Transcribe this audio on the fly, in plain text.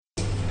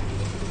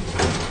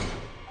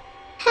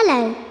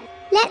Hello,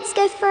 let's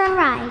go for a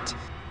ride.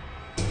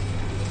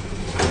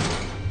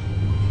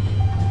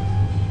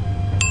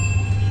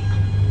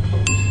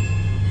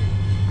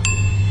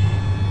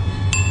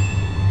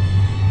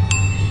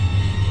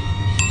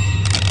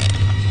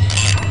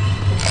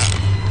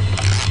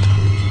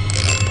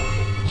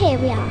 Here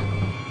we are,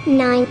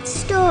 9th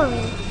story.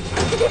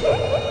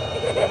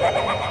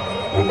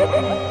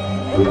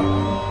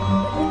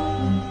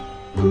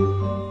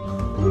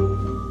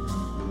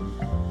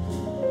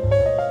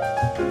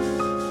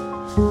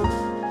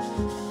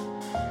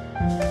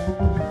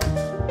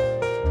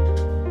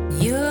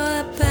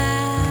 You're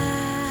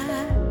back.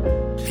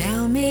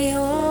 Tell me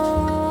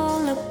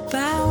all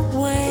about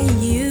where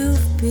you've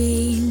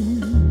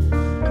been.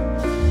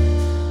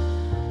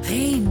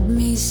 Paint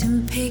me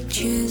some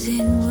pictures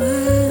in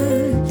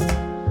words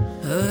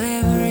of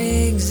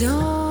every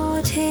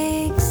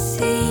exotic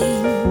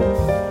scene.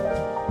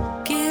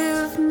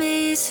 Give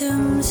me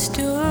some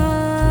stories.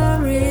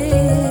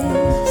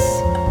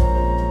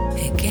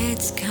 It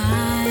gets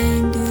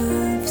kind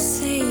of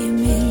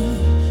samey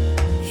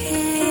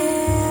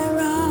here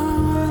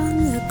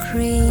on the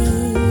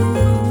creek,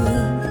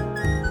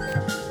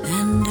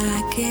 and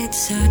I get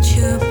such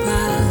a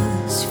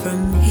buzz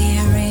from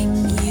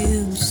hearing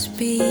you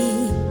speak.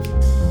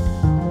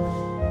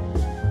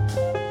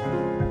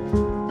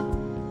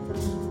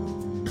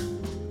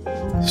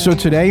 So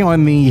today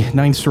on the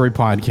 9th Story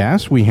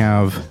podcast, we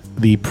have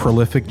the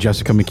prolific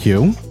Jessica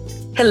McHugh.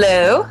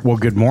 Hello. Well,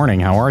 good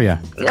morning. How are you?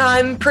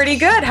 I'm pretty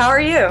good. How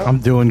are you? I'm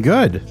doing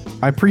good.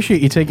 I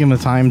appreciate you taking the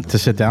time to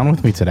sit down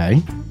with me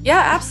today. Yeah,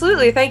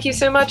 absolutely. Thank you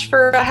so much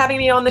for having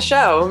me on the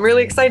show. I'm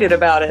really excited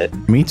about it.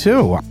 Me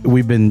too.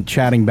 We've been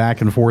chatting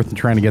back and forth and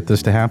trying to get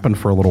this to happen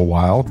for a little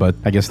while, but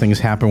I guess things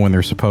happen when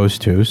they're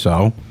supposed to,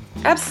 so.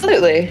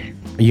 Absolutely.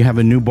 You have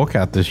a new book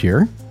out this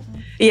year.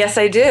 Yes,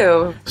 I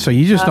do. So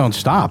you just don't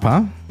stop,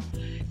 huh?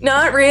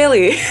 Not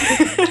really.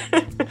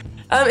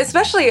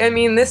 Especially,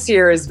 this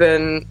year has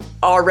been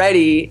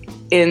already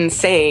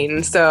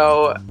insane.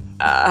 So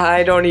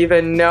I don't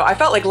even know. I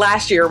felt like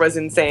last year was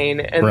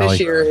insane, and Really? This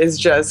year is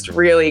just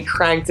really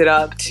cranked it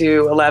up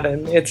to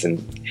 11.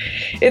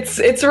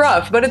 It's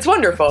rough, but it's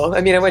wonderful.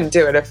 I wouldn't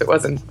do it if it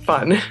wasn't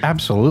fun.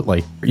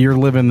 Absolutely. You're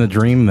living the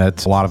dream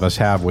that a lot of us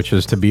have, which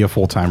is to be a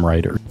full-time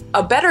writer.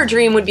 A better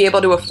dream would be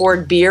able to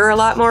afford beer a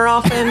lot more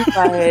often,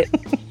 but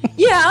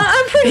yeah,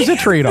 I'm pretty. It's a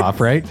trade-off,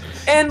 right?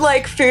 And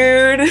like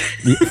food.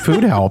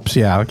 Food helps,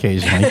 yeah,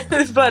 occasionally.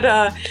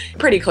 But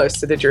pretty close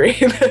to the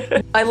dream.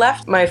 I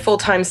left my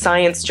full-time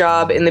science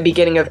job in the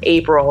beginning of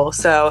April,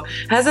 so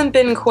hasn't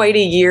been quite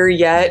a year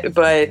yet,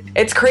 but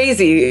it's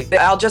crazy.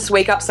 I'll just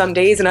wake up some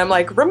days and I'm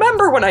like,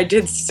 remember when I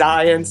did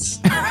science?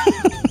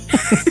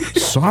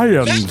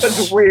 Science.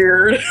 That's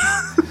weird.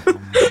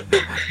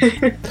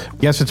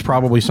 Guess it's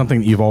probably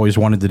something that you've always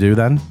wanted to do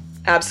then?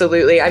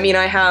 Absolutely.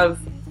 I have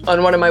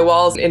on one of my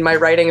walls in my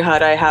writing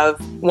hut, I have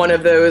one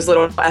of those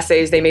little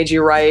essays they made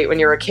you write when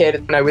you were a kid.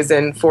 And I was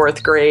in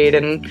 4th grade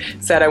and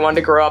said I wanted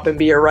to grow up and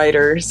be a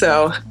writer.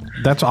 So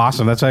That's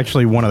awesome. That's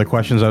actually one of the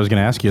questions I was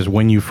going to ask you is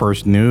when you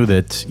first knew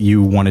that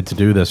you wanted to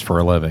do this for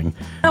a living.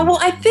 Well,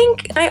 I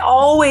think I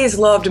always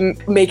loved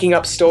making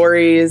up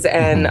stories,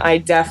 and I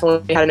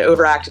definitely had an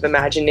overactive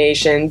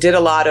imagination, did a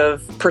lot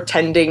of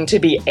pretending to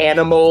be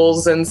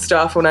animals and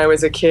stuff when I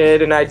was a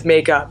kid, and I'd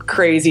make up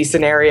crazy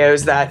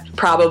scenarios that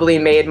probably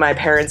made my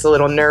parents a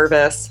little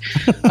nervous.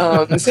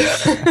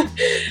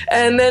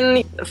 And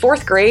then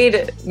 4th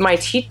grade, my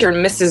teacher,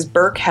 Mrs.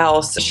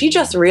 Burkhouse, she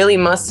just really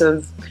must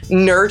have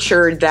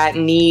nurtured that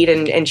need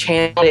and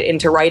channeled it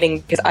into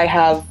writing, because I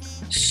have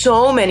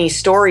so many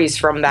stories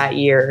from that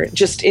year,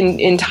 just in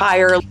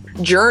entire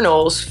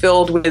journals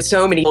filled with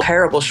so many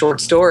terrible short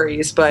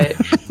stories, but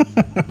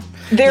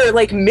they're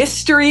like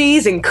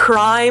mysteries and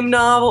crime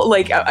novel.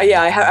 Like,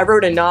 I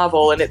wrote a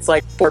novel and it's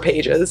like 4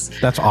 pages.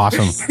 That's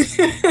awesome.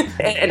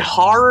 and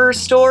horror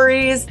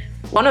stories.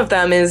 One of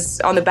them is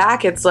on the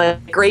back, it's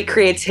like great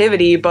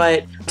creativity,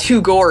 but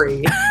too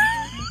gory.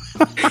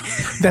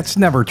 That's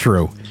never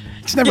true.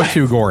 It's never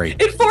too gory.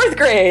 In 4th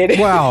grade.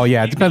 Well,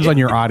 yeah, it depends on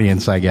your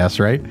audience, I guess,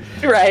 right?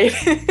 Right.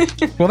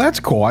 Well, that's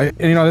cool.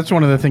 That's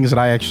one of the things that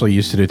I actually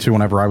used to do, too.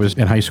 Whenever I was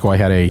in high school, I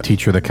had a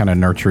teacher that kind of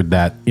nurtured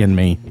that in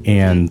me.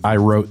 And I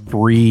wrote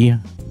 3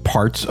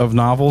 parts of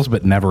novels,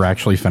 but never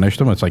actually finished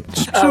them. It's like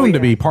soon to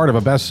be part of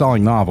a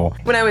best-selling novel.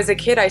 When I was a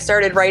kid, I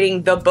started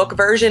writing the book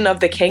version of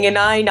The King and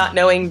I, not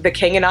knowing The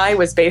King and I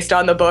was based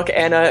on the book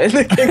Anna and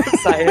the King of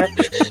Siam.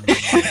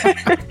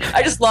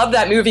 I just loved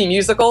that movie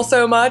musical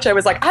so much. I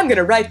was like, I'm going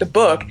to write the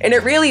book. And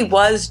it really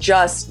was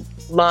just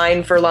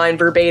line for line,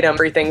 verbatim,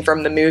 everything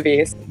from the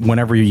movies.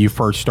 Whenever you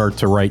first start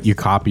to write, you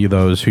copy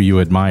those who you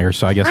admire.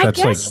 So I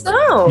guess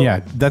so.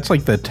 Yeah, that's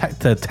like the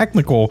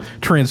technical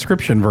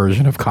transcription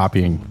version of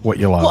copying what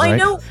you love, right? I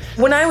know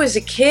when I was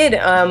a kid,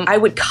 I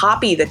would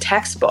copy the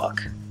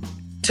textbook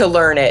to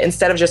learn it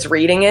instead of just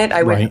reading it.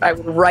 I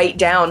would write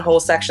down whole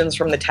sections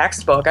from the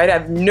textbook. I'd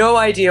have no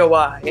idea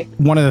why.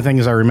 One of the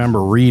things I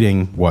remember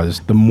reading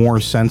was the more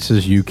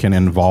senses you can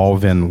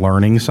involve in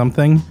learning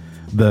something,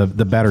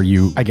 the better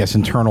you, I guess,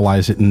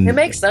 internalize it. And it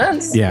makes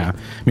sense. Yeah.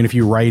 I mean, if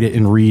you write it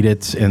and read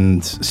it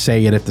and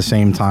say it at the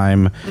same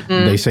time,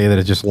 they say that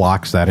it just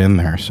locks that in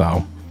there.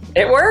 So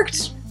it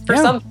worked for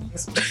some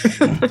things.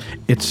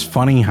 It's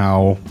funny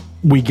how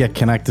we get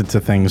connected to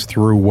things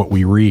through what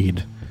we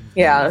read.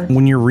 Yeah.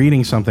 When you're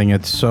reading something,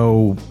 it's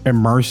so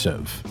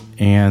immersive.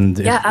 And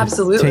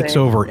absolutely. It takes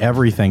over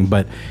everything.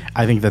 But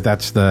I think that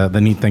that's the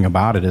neat thing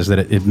about it, is that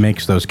it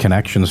makes those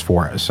connections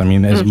for us. I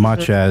mean, as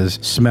much as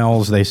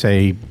smells, they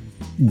say,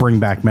 bring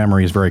back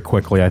memories very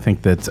quickly, I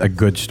think that a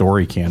good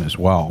story can as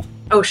well.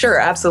 Oh, sure.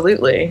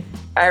 Absolutely.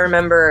 I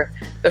remember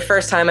the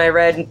first time I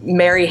read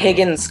Mary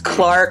Higgins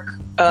Clark,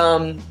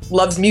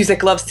 Loves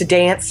Music, Loves to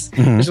Dance,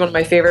 which is one of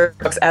my favorite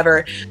books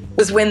ever,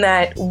 was when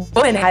that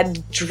woman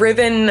had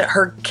driven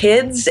her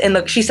kids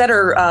and she said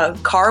her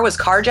car was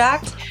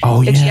carjacked.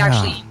 Oh,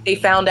 and they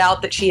found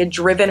out that she had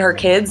driven her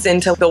kids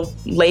into the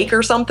lake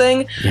or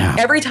something. Yeah.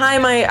 Every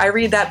time I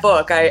read that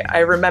book, I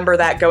remember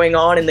that going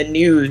on in the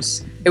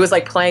news. It was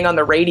like playing on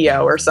the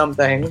radio or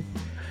something.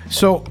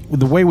 So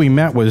the way we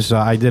met was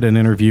I did an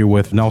interview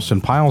with Nelson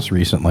Piles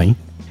recently.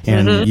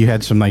 And you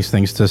had some nice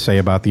things to say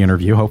about the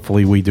interview.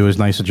 Hopefully we do as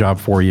nice a job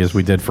for you as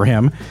we did for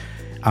him.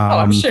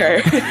 I'm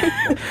sure.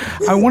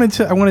 I wanted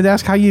to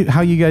ask how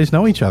you guys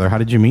know each other. How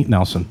did you meet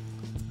Nelson?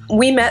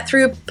 We met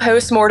through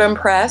Postmortem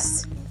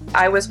Press.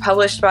 I was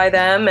published by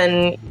them,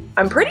 and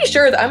I'm fairly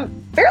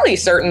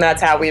certain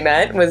that's how we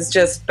met, was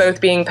just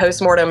both being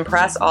Postmortem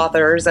Press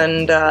authors,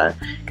 and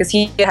because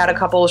he had a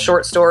couple of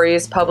short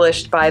stories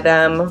published by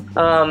them.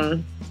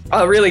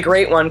 A really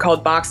great one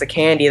called Box of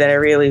Candy that I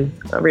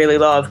really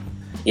love.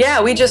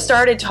 Yeah, we just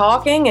started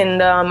talking,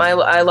 and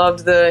I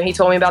loved he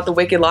told me about the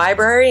Wicked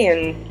Library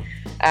and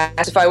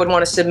asked if I would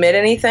want to submit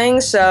anything.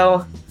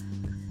 So,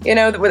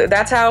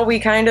 that's how we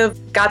kind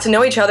of got to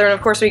know each other. And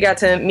of course, we got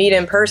to meet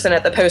in person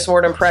at the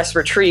Postmortem Press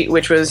retreat,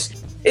 which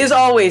is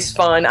always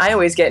fun. I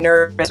always get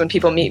nervous when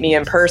people meet me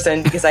in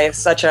person because I have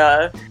such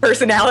a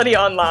personality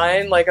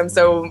online. Like, I'm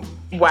so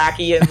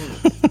wacky and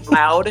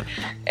loud.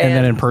 And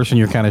then in person,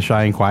 you're kind of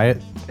shy and quiet?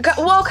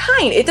 Well,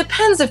 it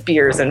depends if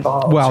beer's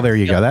involved. Well, there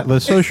you go. The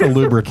social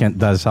lubricant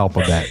does help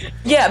a bit.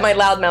 Yeah, my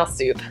loudmouth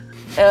soup.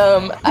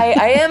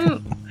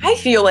 I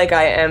feel like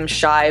I am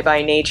shy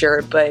by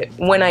nature, but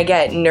when I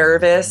get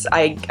nervous,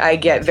 I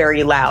get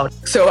very loud.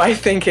 So I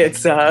think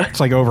it's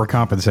like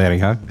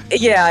overcompensating, huh?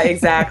 Yeah,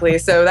 exactly.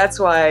 So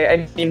that's why,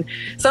 I mean,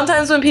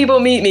 sometimes when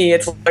people meet me,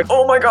 it's like,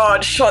 oh my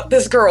God, shut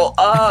this girl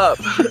up.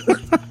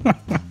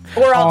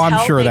 Or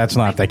I'm sure that's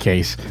not the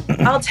case.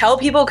 I'll tell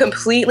people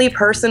completely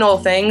personal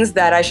things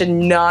that I should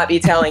not be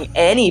telling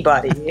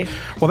anybody.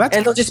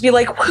 And they'll just be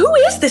like, who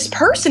is this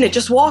person? It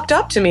just walked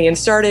up to me and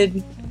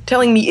started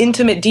telling me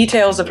intimate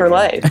details of her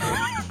life.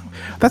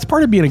 That's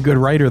part of being a good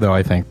writer, though,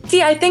 I think.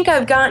 See, I think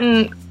I've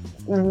gotten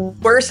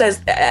worse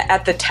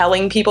at the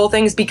telling people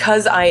things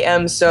because I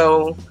am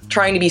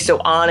trying to be so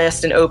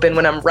honest and open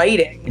when I'm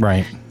writing.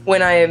 Right.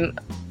 When I'm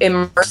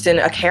immersed in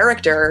a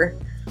character,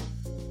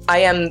 I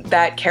am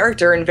that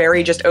character and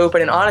very just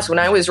open and honest. When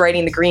I was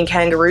writing The Green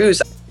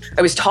Kangaroos,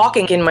 I was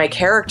talking in my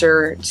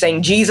character,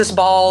 saying Jesus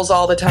balls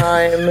all the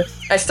time.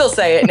 I still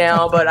say it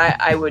now, but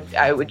I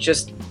would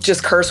just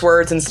curse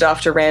words and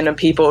stuff to random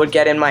people would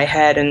get in my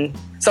head, and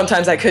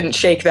sometimes I couldn't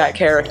shake that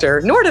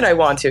character, nor did I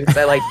want to because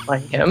I liked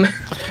playing him.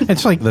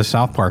 It's like the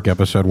South Park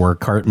episode where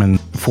Cartman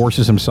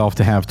forces himself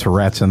to have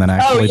Tourette's and then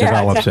actually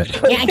develops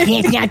it. I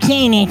can't stop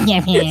saying it.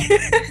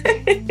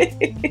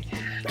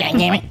 God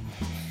damn it.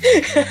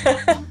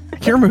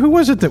 Do you remember, who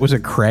was it that was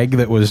Craig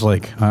that was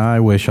like, I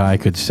wish I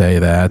could say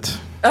that.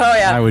 Oh,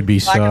 yeah. I would be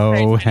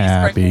so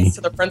happy. To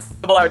the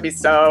principal, I would be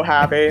so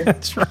happy.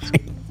 That's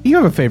right. You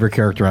have a favorite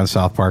character on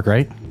South Park,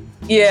 right?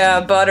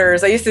 Yeah,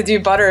 Butters. I used to do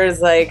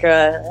Butters like,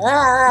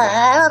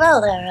 I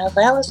don't know,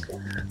 that was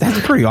good. That's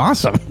pretty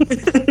awesome.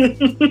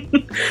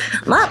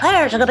 My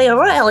parents are going to be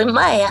really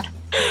mad.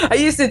 I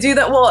used to do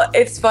that. Well,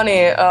 it's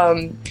funny.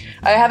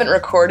 I haven't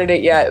recorded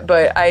it yet,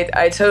 but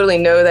I totally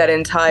know that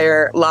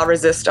entire La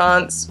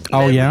Resistance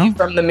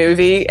from the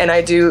movie, and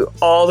I do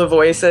all the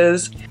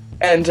voices.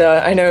 And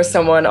I know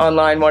someone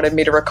online wanted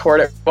me to record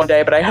it one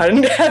day, but I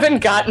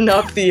haven't gotten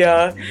up the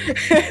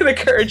the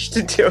courage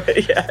to do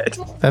it yet.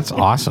 That's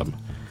awesome.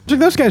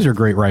 Those guys are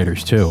great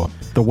writers, too.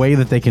 The way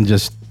that they can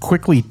just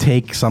quickly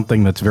take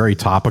something that's very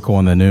topical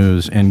in the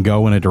news and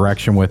go in a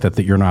direction with it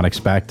that you're not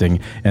expecting,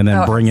 and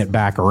then bring it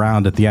back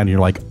around at the end. And you're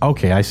like,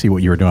 okay, I see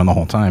what you were doing the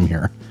whole time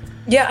here.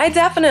 Yeah, I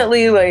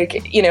definitely,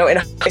 in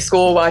high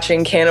school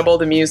watching Cannibal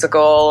the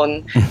Musical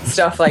and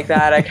stuff like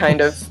that. I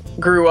kind of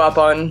grew up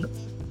on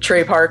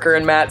Trey Parker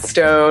and Matt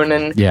Stone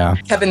and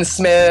Kevin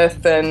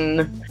Smith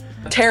and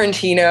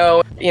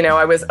Tarantino.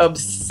 I was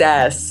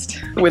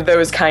obsessed with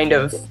those kind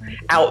of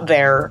out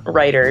there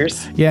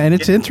writers. Yeah, and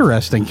it's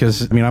interesting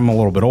because, I'm a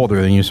little bit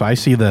older than you, so I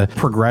see the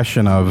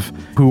progression of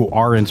who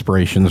our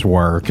inspirations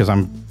were, because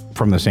I'm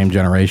from the same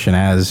generation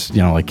as,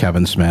 like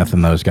Kevin Smith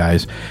and those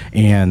guys.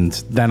 And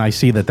then I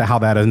see how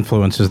that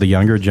influences the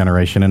younger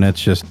generation, and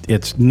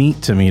it's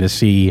neat to me to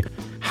see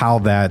how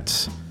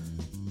that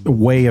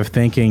way of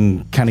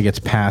thinking kind of gets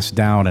passed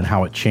down and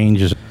how it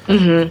changes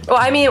Well,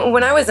 I mean,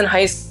 when I was in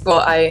high school,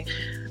 I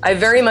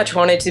very much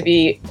wanted to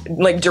be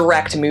like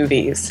direct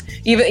movies.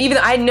 Even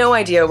I had no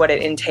idea what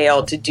it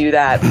entailed to do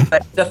that,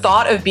 but the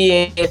thought of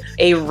being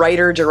a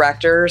writer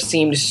director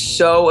seemed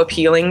so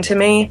appealing to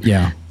me.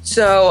 Yeah.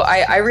 So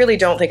I really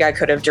don't think I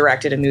could have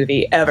directed a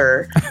movie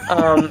ever.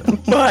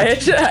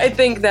 But I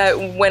think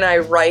that when I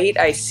write,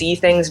 I see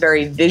things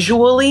very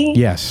visually.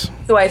 Yes.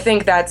 So I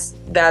think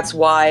that's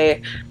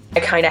why I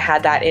kind of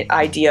had that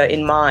idea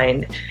in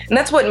mind. And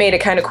that's what made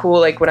it kind of cool,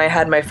 like when I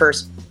had my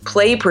first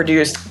play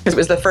produced, because it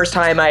was the first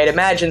time I had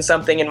imagined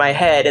something in my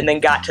head and then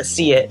got to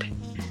see it.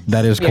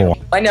 That is cool.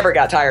 I never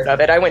got tired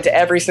of it. I went to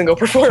every single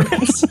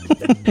performance.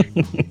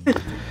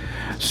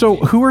 So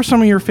who are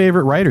some of your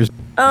favorite writers?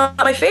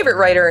 My favorite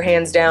writer,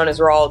 hands down, is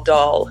Roald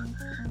Dahl.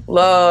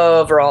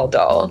 Love Roald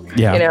Dahl.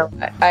 Yeah. You know,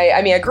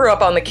 I mean, I grew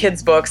up on the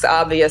kids' books,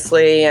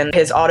 obviously, and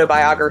his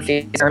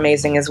autobiographies are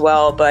amazing as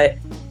well, but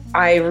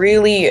I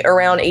really,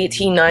 around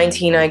 18,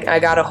 19, I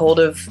got a hold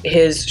of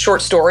his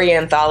short story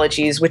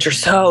anthologies, which are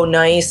so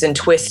nice and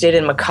twisted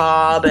and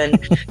macabre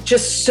and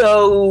just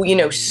so, you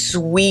know,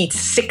 sweet,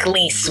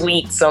 sickly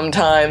sweet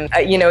sometimes.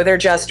 You know, they're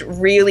just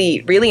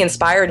really, really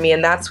inspired me.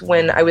 And that's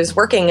when I was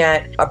working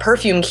at a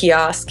perfume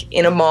kiosk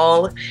in a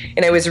mall,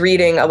 and I was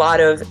reading a lot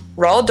of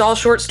Roald Dahl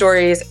short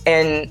stories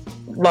and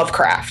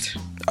Lovecraft.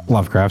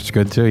 Lovecraft's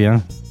good too,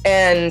 yeah.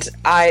 And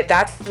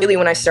that's really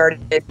when I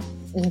started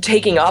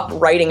taking up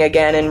writing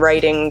again and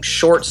writing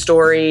short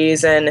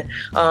stories. And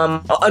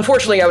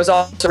unfortunately, I was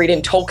also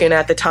reading Tolkien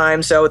at the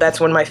time, so that's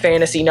when my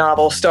fantasy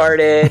novel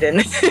started and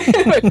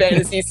my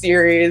fantasy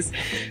series.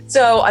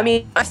 So, I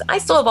mean, I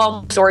still have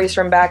all the stories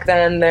from back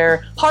then.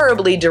 They're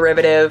horribly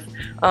derivative.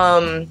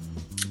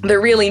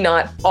 They're really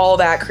not all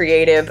that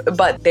creative,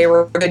 but they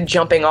were a good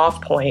jumping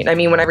off point. I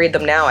mean, when I read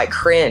them now, I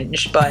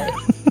cringe, but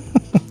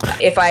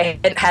if I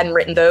hadn't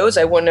written those,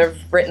 I wouldn't have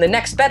written the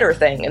next better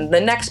thing and the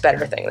next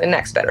better thing, the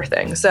next better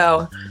thing.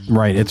 So,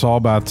 right, it's all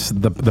about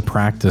the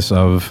practice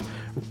of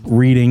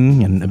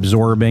reading and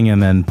absorbing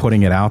and then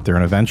putting it out there,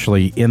 and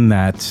eventually in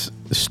that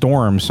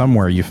storm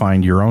somewhere you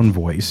find your own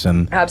voice,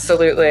 and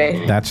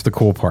absolutely, that's the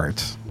cool part.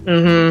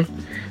 Mm-hmm.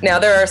 Now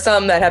there are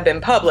some that have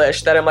been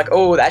published that I'm like,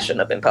 oh, that shouldn't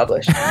have been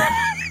published.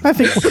 I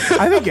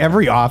think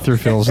every author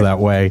feels that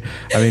way.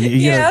 I mean,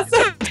 yes.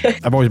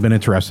 I've always been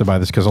interested by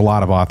this because a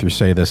lot of authors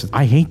say this.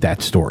 I hate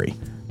that story,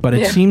 but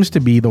it seems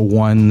to be the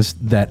ones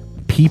that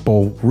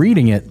people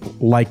reading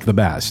it like the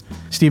best.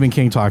 Stephen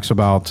King talks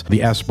about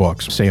the S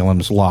books,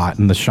 Salem's Lot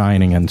and The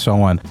Shining and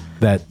so on,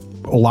 that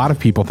a lot of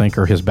people think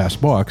are his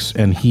best books,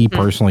 and he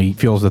personally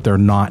feels that they're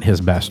not his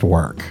best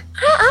work.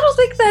 I don't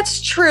think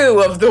that's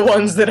true of the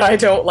ones that I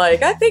don't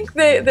like. I think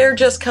they're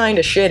just kind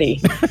of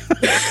shitty.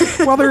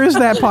 Well, there is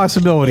that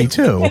possibility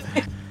too.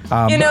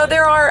 You know,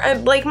 there are I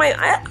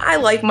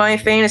like my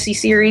fantasy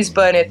series,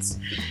 but it's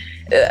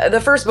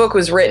the first book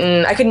was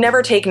written. I could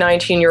never take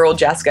 19-year-old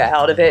Jessica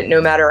out of it,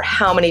 no matter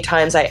how many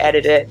times I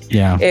edit it.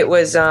 Yeah, it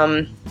was.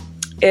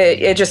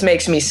 It just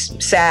makes me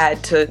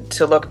sad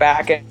to look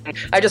back, and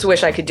I just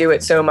wish I could do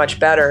it so much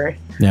better.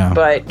 Yeah.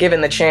 But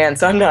given the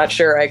chance, I'm not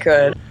sure I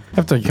could.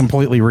 Have to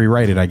completely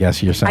rewrite it, I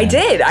guess you're saying. I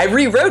did. I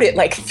rewrote it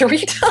like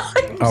 3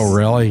 times. Oh,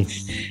 really?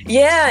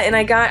 Yeah, and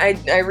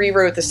I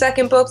rewrote the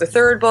second book, the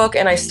third book,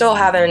 and I still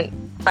haven't.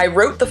 I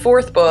wrote the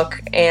fourth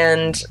book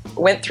and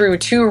went through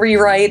 2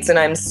 rewrites, and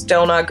I'm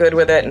still not good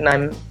with it,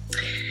 and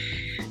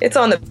it's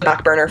on the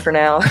back burner for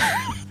now.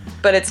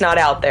 But it's not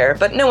out there.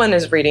 But no one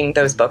is reading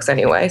those books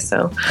anyway,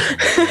 so.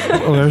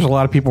 Well, there's a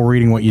lot of people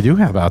reading what you do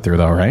have out there,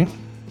 though, right?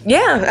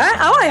 Yeah,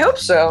 I hope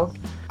so.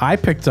 I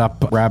picked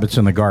up Rabbits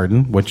in the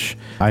Garden, which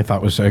I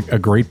thought was a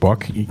great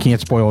book. You can't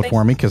spoil it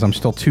for me because I'm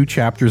still 2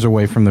 chapters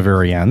away from the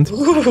very end.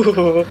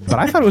 Ooh. But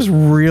I thought it was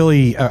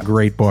really a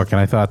great book, and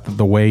I thought that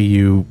the way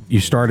you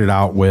started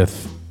out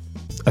with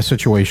a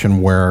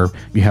situation where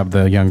you have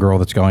the young girl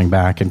that's going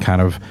back and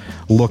kind of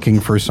looking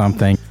for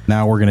something.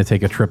 Now we're going to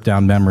take a trip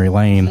down memory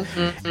lane.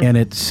 Mm-hmm. And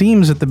it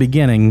seems at the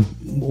beginning,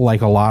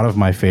 like a lot of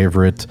my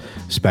favorite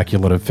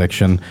speculative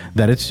fiction,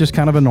 that it's just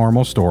kind of a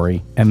normal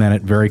story. And then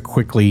it very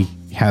quickly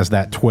has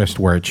that twist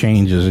where it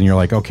changes and you're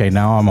like, okay,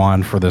 now I'm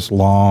on for this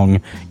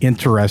long,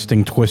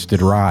 interesting,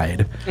 twisted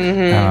ride.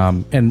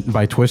 Mm-hmm. And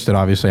by twisted,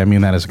 obviously, I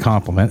mean that as a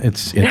compliment.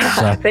 It's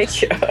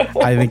thank you.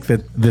 I think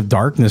that the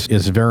darkness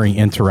is very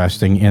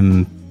interesting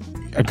in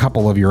a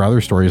couple of your other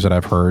stories that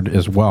I've heard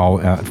as well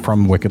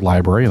from Wicked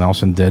Library, and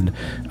Nelson did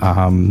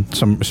some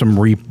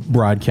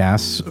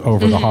rebroadcasts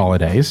over the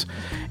holidays,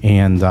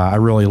 and I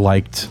really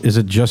liked. Is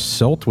it Just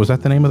Silt? Was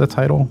that the name of the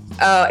title?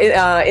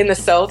 In the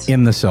Silt.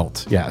 In the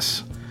Silt,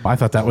 yes. I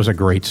thought that was a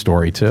great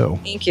story too.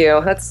 Thank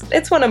you.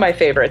 It's one of my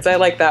favorites. I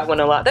like that one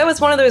a lot. That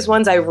was one of those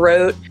ones I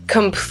wrote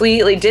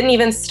completely, didn't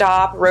even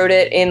stop, wrote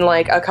it in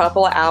like a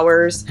couple of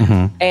hours,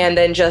 mm-hmm. and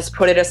then just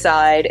put it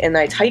aside. And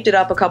I typed it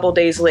up a couple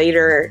days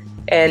later.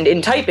 And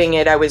in typing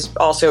it, I was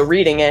also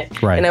reading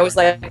it. Right. And I was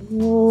like,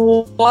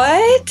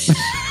 what?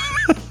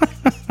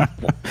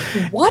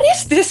 What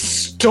is this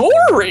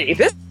story?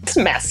 This is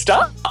messed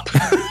up.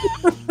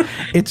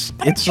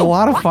 It's a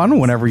lot of fun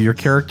whenever your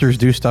characters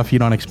do stuff you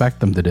don't expect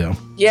them to do.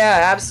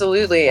 Yeah,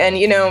 absolutely. And,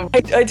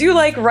 I do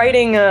like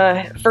writing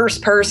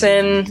first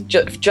person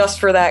just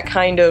for that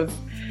kind of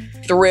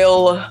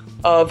thrill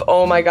of,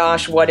 oh my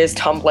gosh, what is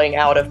tumbling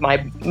out of my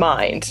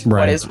mind?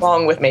 Right. What is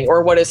wrong with me?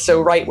 Or what is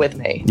so right with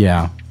me?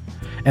 Yeah.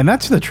 And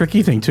that's the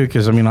tricky thing, too,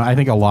 because, I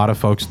think a lot of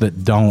folks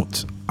that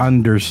don't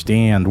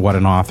understand what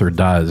an author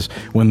does,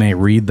 when they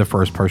read the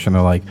first person,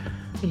 they're like,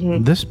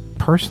 this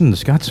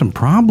person's got some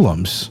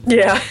problems.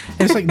 Yeah.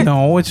 And it's like,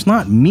 no, it's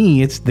not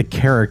me, it's the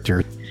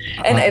character.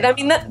 And I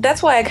mean,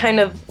 that's why I kind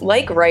of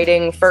like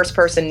writing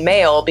first-person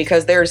male,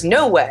 because there's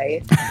no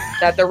way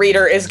that the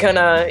reader is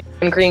gonna,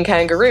 in Green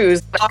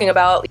Kangaroos, talking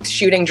about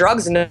shooting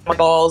drugs into my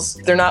balls.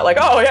 They're not like,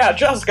 oh yeah,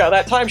 Jessica,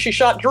 that time she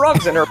shot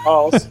drugs in her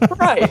balls.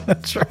 Right.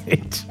 That's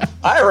right.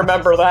 I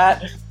remember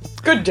that.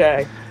 Good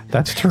day.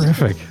 That's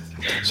terrific.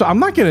 So I'm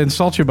not going to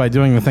insult you by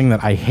doing the thing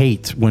that I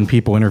hate when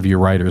people interview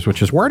writers,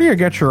 which is, where do you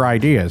get your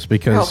ideas?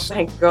 Because, oh,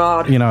 thank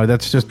God.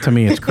 That's just, to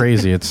me, it's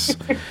crazy. It's...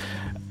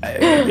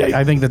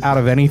 I think that out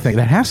of anything,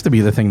 that has to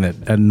be the thing that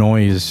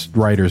annoys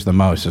writers the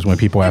most, is when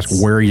people ask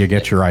where you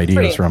get your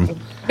ideas from.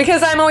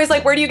 Because I'm always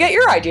like, where do you get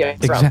your ideas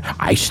from?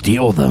 I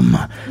steal them.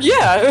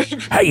 Yeah.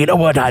 Hey, you know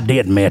what I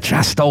did, Mitch?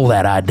 I stole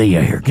that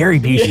idea here. Gary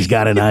Busey's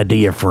got an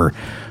idea for,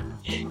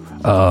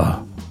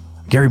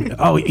 Gary.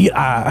 Oh,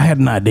 yeah, I had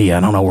an idea. I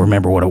don't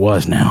remember what it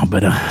was now,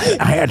 but I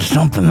had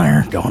something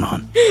there going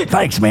on.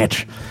 Thanks,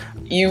 Mitch.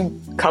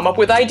 You come up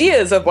with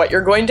ideas of what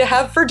you're going to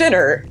have for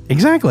dinner.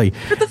 Exactly.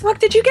 Where the fuck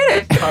did you get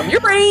it from? Your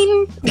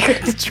brain.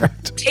 That's right.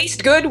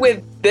 Taste good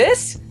with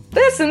this,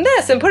 and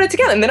this, and put it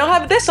together. And then I'll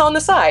have this on the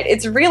side.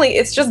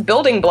 It's just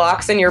building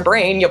blocks in your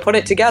brain. You put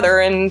it together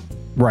and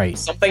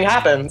something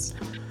happens.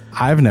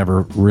 I've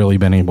never really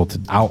been able to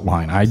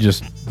outline. I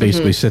just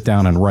basically sit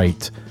down and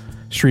write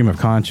stream of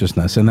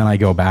consciousness, and then I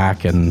go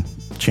back and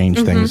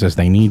change things as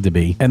they need to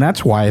be. And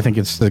that's why I think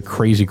it's the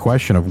crazy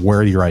question of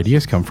where do your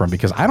ideas come from,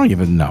 because I don't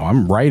even know.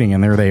 I'm writing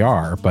and there they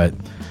are. But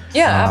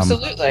yeah,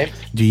 absolutely.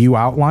 Do you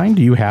outline?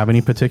 Do you have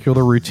any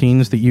particular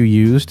routines that you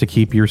use to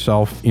keep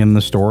yourself in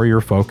the story or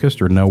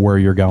focused or know where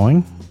you're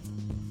going?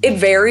 It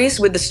varies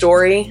with the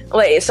story.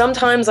 Like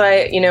sometimes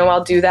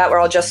I'll do that where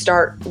I'll just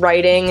start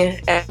writing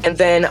and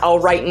then I'll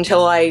write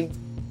until I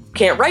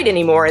can't write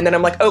anymore. And then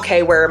I'm like,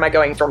 okay, where am I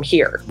going from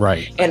here?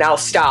 Right. And I'll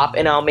stop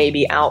and I'll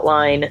maybe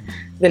outline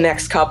the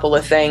next couple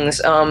of things.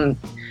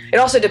 It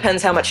also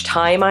depends how much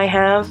time I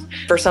have.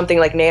 For something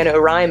like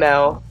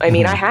NaNoWriMo, I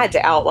mean, I had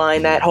to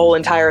outline that whole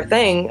entire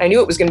thing. I knew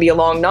it was going to be a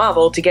long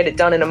novel. To get it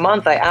done in a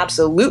month, I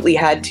absolutely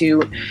had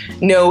to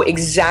know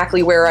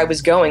exactly where I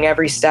was going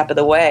every step of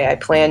the way. I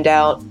planned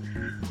out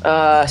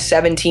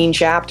 17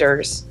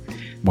 chapters.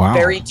 Wow.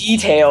 Very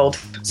detailed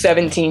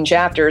 17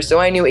 chapters. So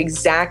I knew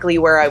exactly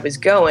where I was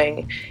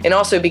going. And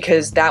also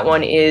because that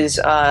one is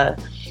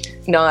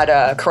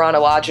not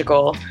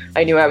chronological,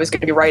 I knew I was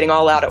going to be writing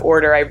all out of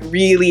order. I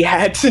really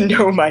had to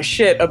know my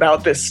shit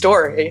about this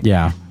story.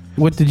 Yeah.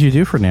 What did you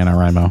do for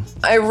NaNoWriMo?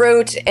 I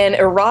wrote an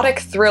erotic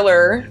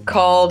thriller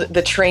called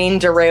The Train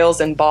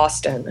Derails in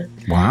Boston.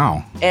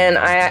 Wow. And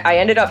I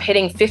ended up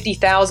hitting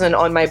 50,000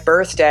 on my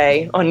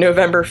birthday on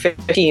November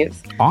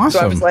 15th. Awesome.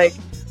 So I was like,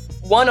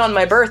 one on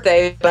my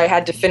birthday, but I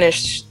had to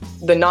finish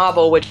the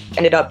novel, which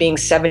ended up being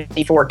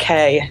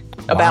 74K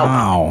about.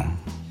 Wow.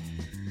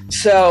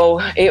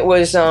 So it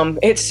was,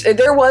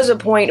 there was a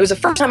point, it was the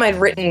first time I'd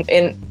written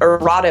an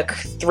erotic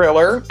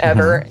thriller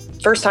ever.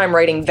 First time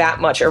writing that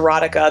much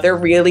erotica. There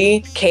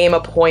really came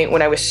a point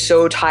when I was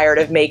so tired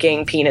of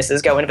making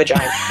penises go in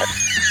vaginas.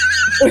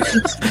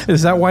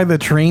 Is that why the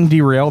train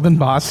derailed in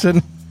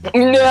Boston?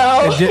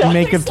 No. It didn't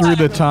make it through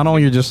the tunnel?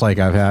 You're just like,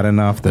 I've had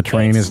enough. The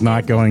train is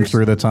not going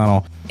through the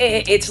tunnel.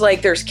 It's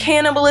like there's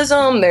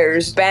cannibalism,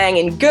 there's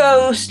banging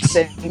ghosts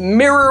and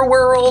mirror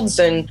worlds,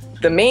 and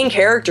the main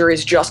character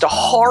is just a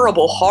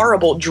horrible,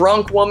 horrible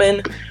drunk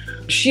woman.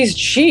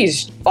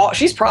 She's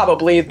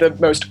probably the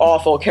most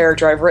awful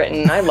character I've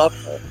written. I love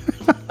her.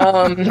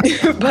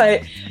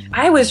 But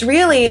I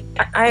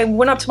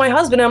went up to my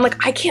husband and I'm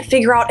like, I can't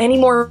figure out any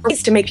more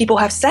ways to make people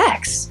have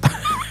sex.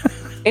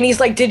 And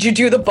he's like, did you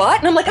do the butt?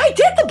 And I'm like, I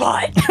did the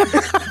butt.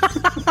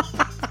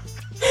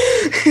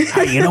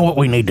 Hey, you know what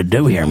we need to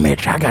do here,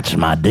 Mitch? I got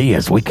some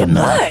ideas. We can...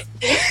 What?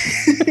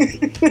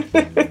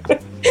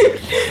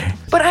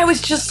 But I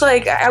was just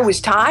like, I was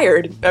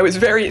tired. I was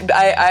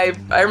I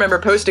remember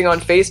posting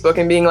on Facebook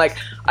and being like,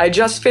 I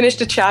just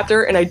finished a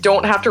chapter and I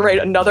don't have to write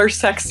another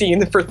sex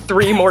scene for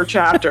 3 more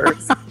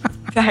chapters.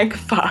 Thank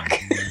fuck.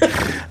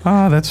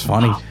 Oh, that's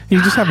funny.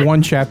 You just have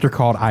one chapter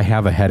called I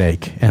Have a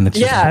Headache, and it's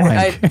just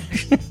blank.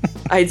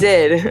 I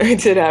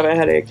did have a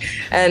headache.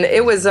 And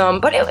it was,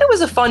 but it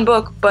was a fun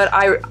book, but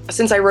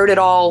since I wrote it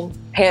all,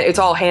 it's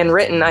all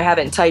handwritten, I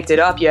haven't typed it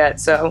up yet,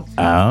 so.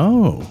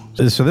 Oh,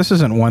 so this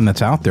isn't one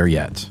that's out there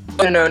yet?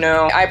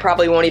 No. I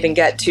probably won't even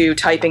get to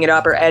typing it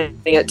up or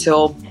editing it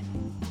till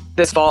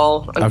this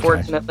fall,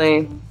 unfortunately.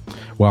 Okay.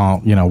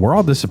 Well, we're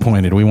all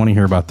disappointed. We want to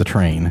hear about the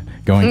train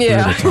going through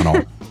the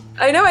tunnel.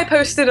 I know I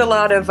posted a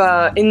lot of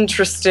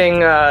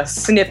interesting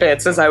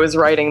snippets as I was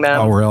writing them.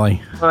 Oh,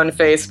 really? On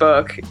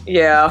Facebook.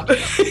 Yeah.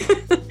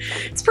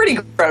 It's pretty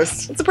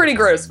gross. It's a pretty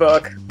gross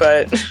book,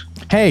 but...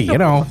 Hey,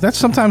 that's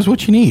sometimes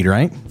what you need,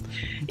 right?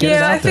 Get it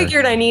yeah, out I there.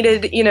 figured I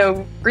needed,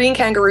 Green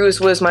Kangaroos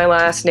was my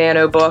last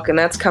Nano book, and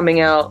that's coming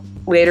out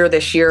later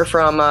this year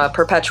from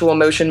Perpetual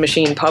Motion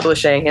Machine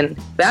Publishing, and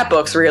that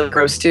book's really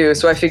gross too,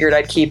 so I figured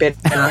I'd keep it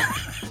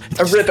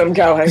a rhythm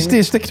going.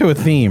 Stick to a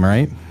theme,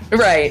 right?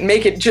 Right,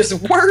 make it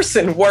just worse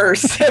and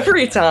worse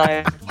every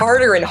time.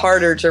 Harder and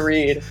harder to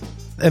read.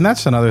 And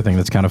that's another thing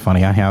that's kind of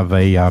funny. I have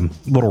a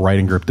little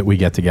writing group that we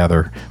get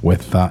together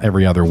with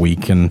every other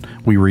week, and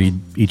we read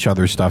each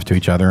other's stuff to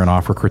each other and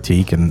offer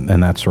critique and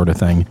that sort of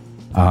thing.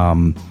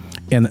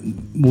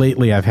 And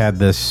lately I've had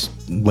this,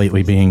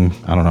 being,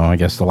 I don't know, I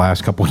guess the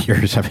last couple of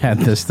years, I've had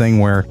this thing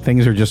where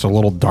things are just a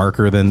little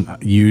darker than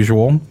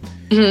usual.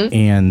 Mm-hmm.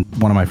 And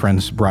one of my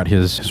friends brought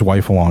his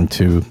wife along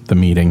to the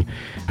meeting,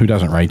 who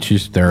doesn't write.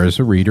 She's there as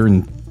a reader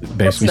and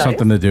basically nice.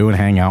 Something to do and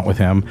hang out with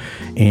him.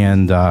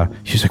 And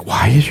she's like,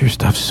 why is your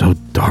stuff so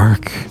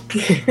dark?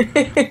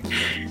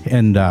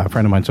 And a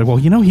friend of mine said, well,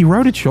 he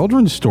wrote a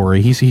children's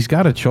story. He's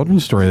got a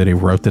children's story that he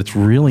wrote that's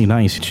really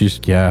nice. And she's,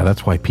 yeah,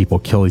 that's why people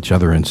kill each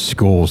other in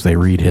schools. They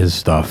read his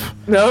stuff.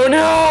 No.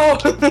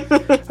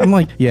 I'm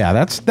like, yeah,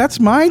 that's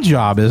my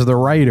job as the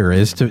writer,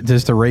 is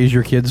to raise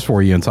your kids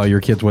for you and tell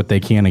your kids what they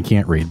can and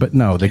can't read. But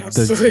no,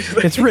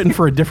 it's written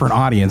for a different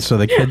audience, so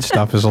the kids'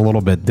 stuff is a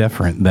little bit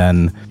different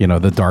than,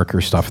 the darker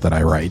stuff that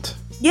I write.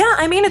 Yeah,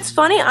 it's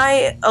funny.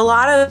 I've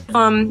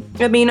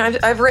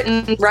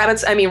written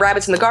Rabbits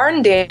in the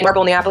Garden, Dan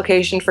Marble in the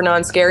Application for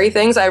Non-Scary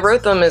Things. I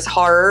wrote them as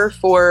horror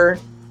for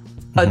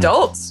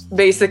adults,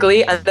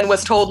 basically, and then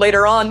was told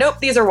later on, nope,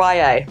 these are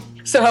YA.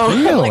 So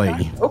really? I'm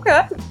like,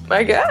 okay,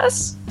 I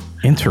guess.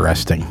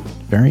 Interesting.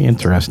 Very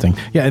interesting.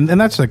 Yeah, and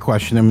that's the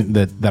question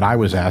that I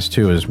was asked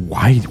too, is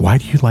why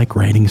do you like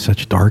writing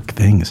such dark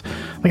things?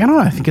 Like, I don't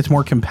know, I think it's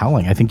more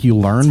compelling. I think you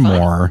learn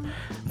more.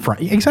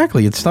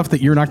 Exactly. It's stuff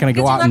that you're not going to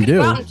go out and do.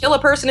 Go out and kill a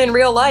person in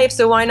real life,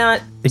 so why not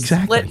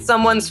split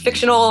someone's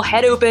fictional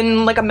head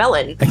open like a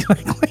melon?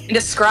 Exactly. And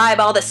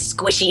describe all the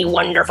squishy,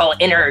 wonderful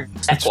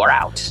innards that pour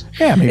out.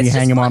 Yeah, maybe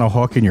hang them on a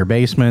hook in your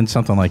basement,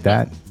 something like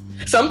that.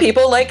 Some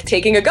people like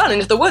taking a gun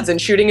into the woods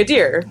and shooting a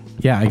deer.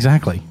 Yeah,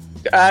 exactly.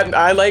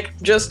 I like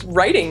just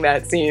writing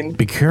that scene.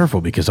 Be careful,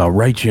 because I'll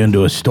write you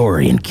into a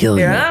story and kill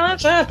you. Yeah,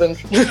 that's happened.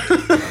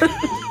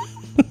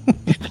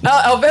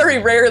 I'll very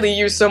rarely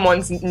use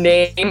someone's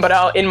name,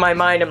 but in my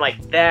mind, I'm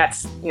like,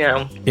 that's,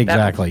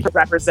 exactly. That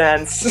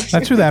represents.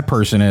 That's who that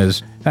person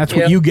is. That's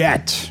what you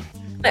get.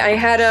 I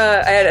had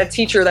a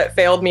teacher that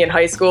failed me in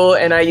high school,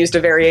 and I used a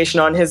variation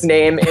on his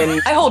name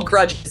in I Hold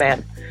Grudges,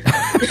 man.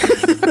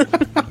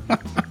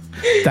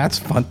 That's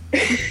fun.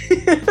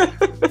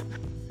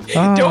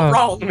 Don't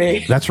wrong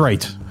me. That's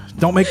right.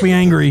 Don't make me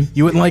angry.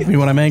 You wouldn't like me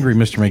when I'm angry,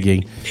 Mr.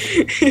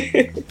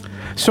 McGee.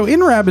 So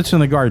in Rabbits in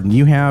the Garden,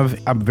 you have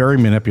a very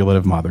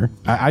manipulative mother.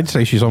 I'd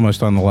say she's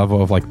almost on the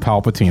level of like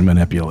Palpatine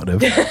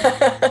manipulative.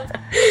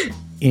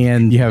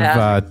 And you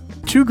have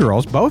two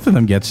girls. Both of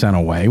them get sent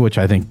away, which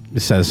I think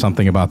says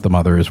something about the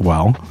mother as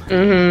well.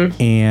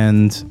 Mm-hmm.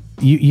 And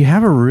you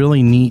have a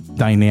really neat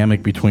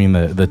dynamic between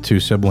the two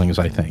siblings,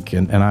 I think.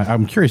 And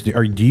I'm curious,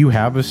 do you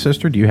have a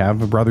sister? Do you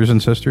have brothers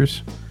and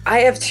sisters?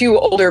 I have two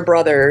older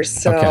brothers.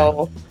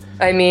 So,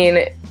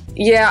 okay.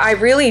 I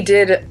really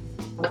did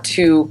want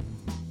to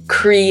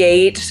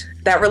create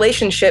that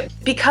relationship,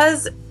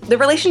 because the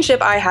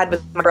relationship I had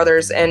with my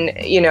brothers and,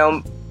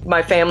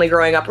 my family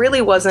growing up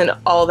really wasn't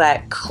all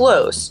that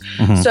close.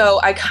 Mm-hmm. So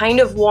I kind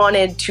of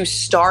wanted to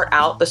start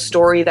out the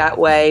story that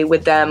way,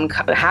 with them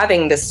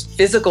having this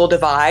physical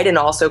divide and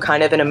also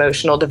kind of an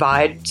emotional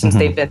divide, since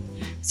they've been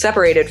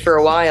separated for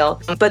a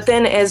while. But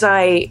then as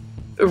I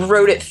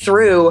wrote it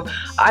through,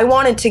 I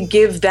wanted to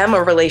give them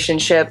a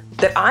relationship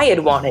that I had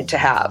wanted to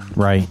have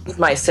with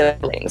my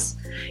siblings.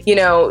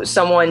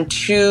 Someone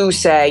to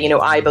say,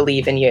 I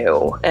believe in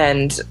you,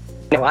 and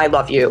I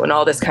love you, and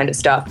all this kind of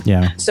stuff.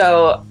 Yeah.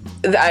 So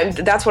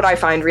that's what I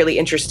find really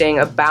interesting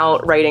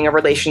about writing a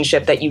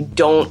relationship that you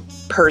don't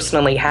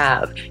personally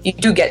have. You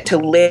do get to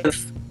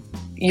live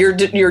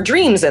your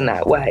dreams in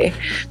that way.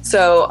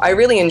 So I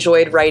really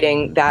enjoyed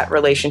writing that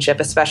relationship,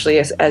 especially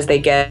as they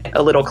get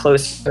a little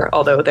closer,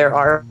 although there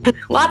are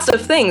lots of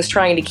things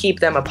trying to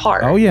keep them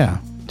apart. Oh, yeah.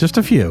 Just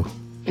a few.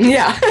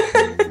 Yeah.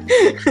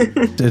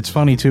 It's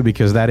funny, too,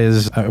 because that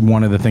is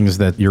one of the things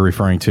that you're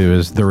referring to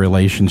is the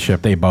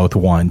relationship they both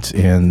want.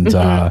 And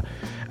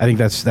I think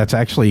that's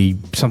actually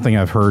something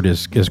I've heard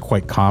is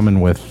quite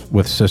common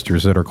with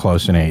sisters that are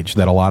close in age,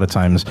 that a lot of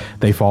times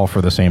they fall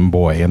for the same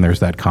boy, and there's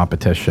that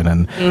competition,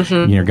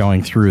 and you're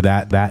going through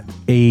that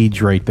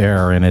age right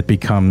there, and it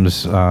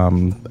becomes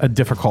a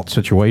difficult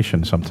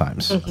situation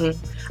sometimes.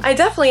 Mm-hmm. I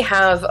definitely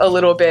have a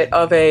little bit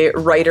of a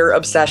writer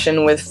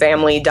obsession with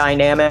family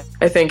dynamic.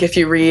 I think if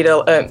you read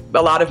a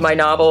lot of my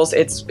novels,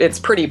 it's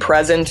pretty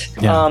present.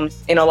 Yeah.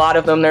 In a lot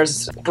of them,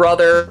 there's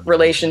brother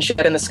relationship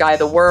in The Sky of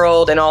the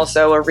World, and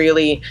also a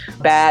really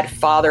bad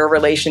father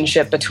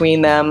relationship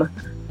between them.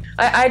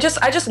 I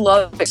just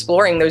love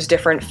exploring those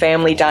different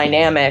family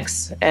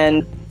dynamics.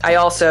 And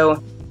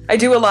I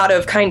do a lot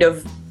of kind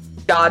of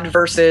God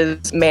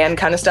versus man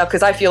kind of stuff,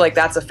 because I feel like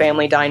that's a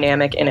family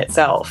dynamic in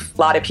itself.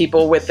 A lot of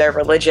people with their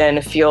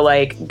religion feel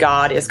like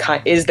God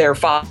is their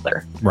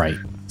father. Right.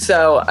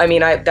 So, I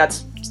mean,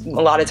 that's a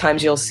lot of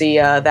times you'll see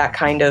that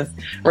kind of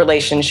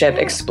relationship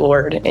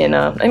explored in,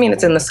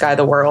 it's in The Sky,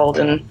 the World,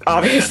 and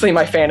obviously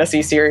my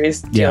fantasy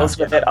series deals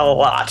with it a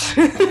lot.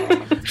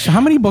 So how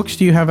many books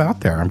do you have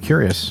out there? I'm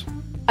curious.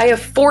 I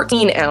have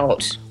 14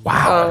 out.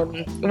 Wow.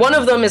 One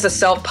of them is a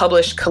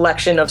self-published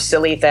collection of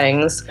silly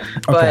things,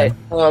 Okay.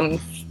 but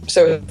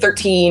so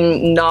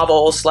 13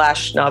 novels /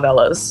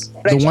 novellas.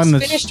 But I just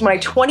finished my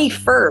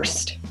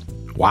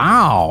 21st.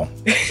 Wow.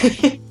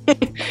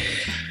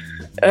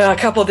 A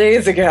couple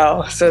days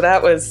ago. So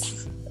that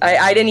was,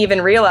 I didn't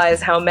even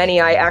realize how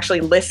many I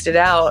actually listed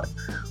out,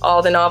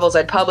 all the novels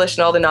I'd published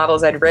and all the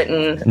novels I'd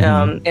written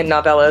in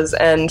novellas.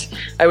 And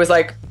I was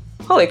like,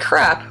 holy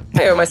crap,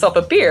 I owe myself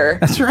a beer.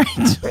 That's right.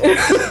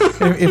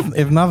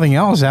 if nothing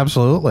else,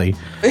 absolutely.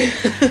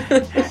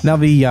 Now,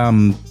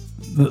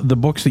 the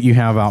books that you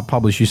have out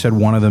published, you said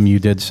one of them you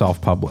did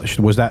self-publish.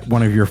 Was that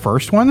one of your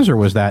first ones, or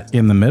was that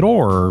in the middle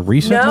or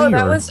recently?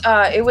 No,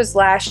 it was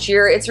last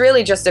year. It's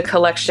really just a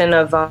collection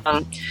of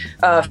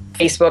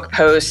Facebook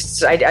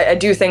posts. I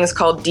do things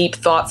called deep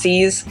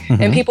thoughtseize,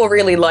 and people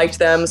really liked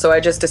them, so I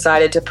just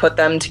decided to put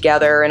them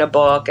together in a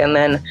book, and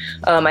then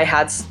I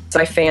had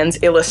my fans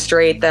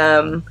illustrate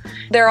them.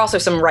 There are also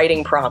some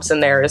writing prompts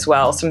in there as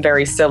well, some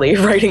very silly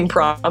writing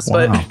prompts.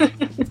 Wow. But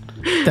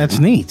that's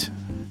neat.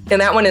 And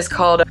that one is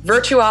called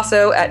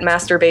Virtuoso at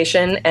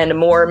Masturbation and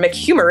More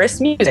McHumorous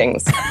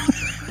Musings.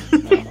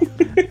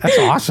 That's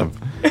awesome.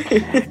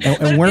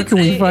 And where can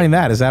we find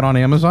that? Is that on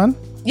Amazon?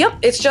 Yep,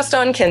 it's just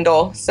on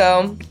Kindle.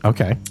 So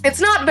okay,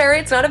 it's not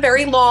a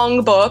very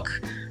long book,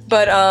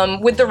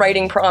 but with the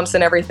writing prompts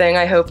and everything,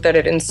 I hope that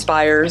it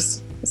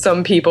inspires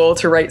some people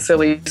to write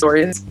silly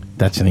stories.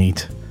 That's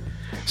neat.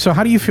 So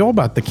how do you feel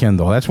about the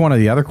Kindle? That's one of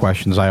the other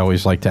questions I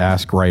always like to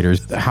ask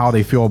writers, how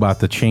they feel about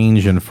the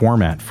change in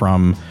format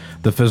from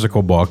the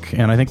physical book.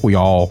 And I think we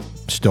all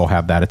still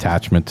have that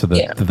attachment to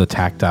the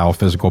tactile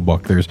physical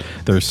book.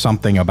 There's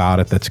something about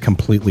it that's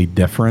completely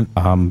different.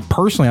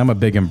 Personally, I'm a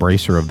big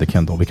embracer of the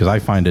Kindle because I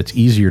find it's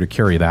easier to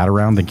carry that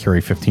around than carry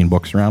 15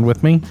 books around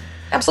with me.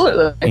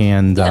 Absolutely.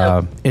 And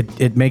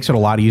it makes it a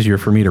lot easier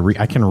for me to read.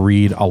 I can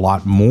read a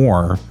lot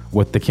more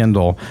with the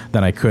Kindle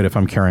than I could if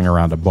I'm carrying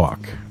around a book.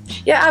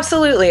 Yeah,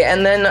 absolutely.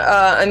 And then,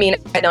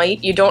 at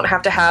night, you don't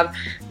have to have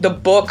the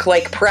book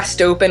like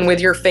pressed open with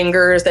your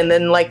fingers and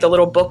then like the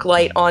little book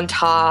light on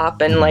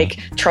top and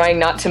like trying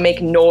not to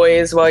make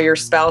noise while your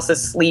spouse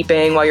is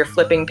sleeping, while you're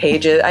flipping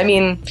pages. I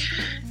mean,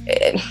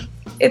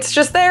 it's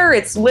just there.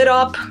 It's lit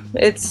up.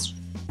 It's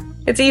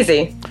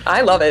easy.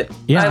 I love it.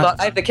 Yeah.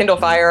 I have the Kindle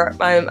Fire.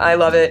 I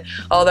love it.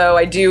 Although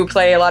I do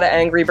play a lot of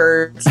Angry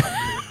Birds.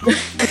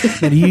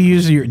 Do you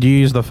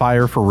use the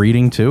Fire for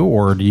reading too,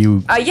 or do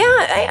you?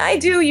 I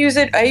do use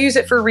it. I use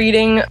it for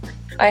reading.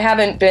 I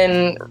haven't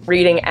been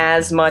reading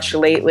as much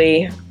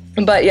lately,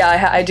 but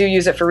yeah, I do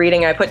use it for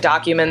reading. I put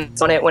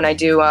documents on it when I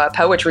do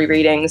poetry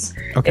readings.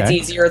 Okay. It's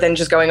easier than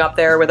just going up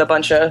there with a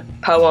bunch of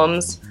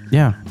poems.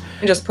 Yeah.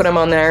 And just put them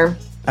on there.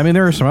 I mean,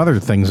 there are some other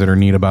things that are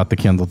neat about the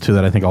Kindle too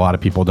that I think a lot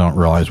of people don't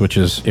realize, which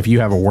is if you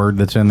have a word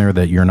that's in there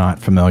that you're not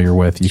familiar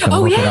with, you can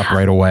look it up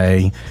right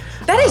away.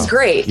 That is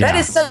great. Yeah. That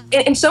is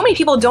and so many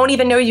people don't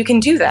even know you can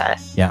do that.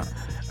 Yeah.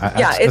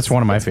 That's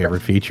one of my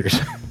favorite features.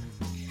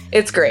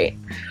 It's great.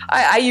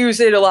 I use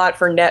it a lot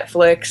for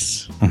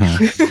Netflix.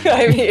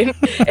 I mean,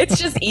 it's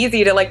just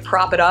easy to like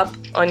prop it up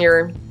on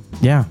your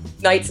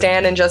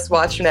nightstand and just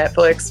watch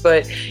Netflix.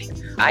 But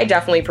I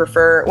definitely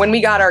prefer, when we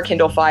got our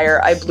Kindle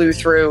Fire, I blew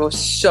through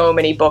so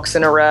many books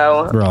in a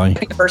row. Really? I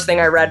think the first thing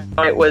I read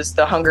on it was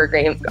the Hunger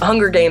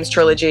Games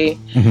trilogy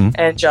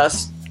and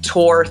just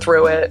tore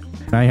through it.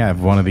 I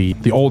have one of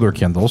the older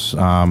Kindles,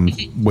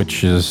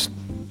 which is,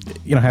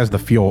 has the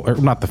feel, or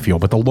not the feel,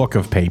 but the look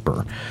of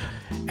paper.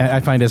 And I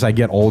find as I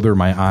get older,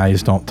 my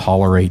eyes don't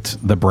tolerate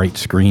the bright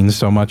screens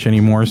so much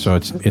anymore. So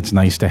it's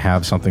nice to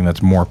have something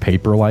that's more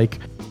paper-like.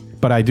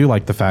 But I do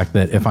like the fact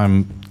that if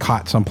I'm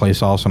caught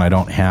someplace else and I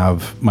don't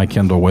have my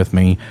Kindle with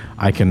me,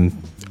 I can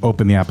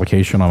open the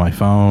application on my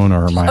phone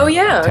or my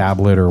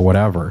tablet or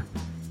whatever.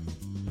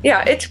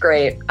 Yeah, it's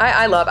great.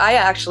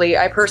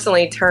 I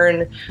personally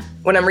turn,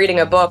 when I'm reading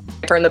a book,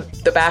 I turn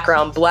the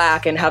background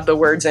black and have the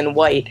words in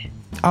white.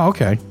 Oh,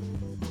 okay.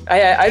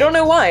 I don't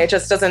know why. It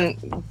just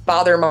doesn't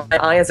bother my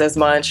eyes as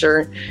much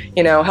or,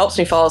 helps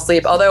me fall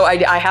asleep. Although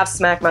I have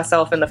smacked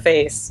myself in the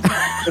face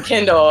with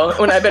Kindle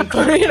when I've been,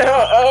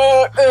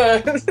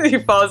 you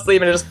fall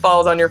asleep and it just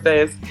falls on your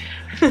face.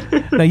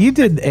 Now you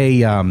did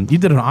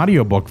an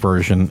audiobook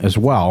version as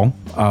well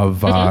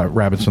of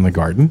Rabbits in the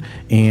Garden.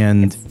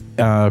 And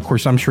of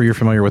course, I'm sure you're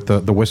familiar with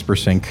the Whisper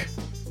Sync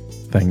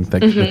thing that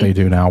they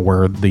do now,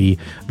 where the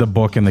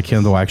book and the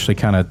Kindle actually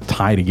kind of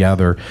tie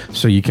together,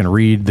 so you can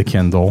read the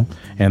Kindle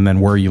and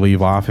then where you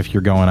leave off, if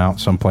you're going out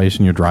someplace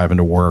and you're driving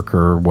to work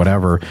or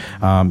whatever,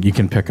 you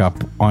can pick up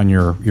on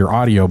your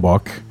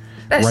audiobook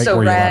That's right so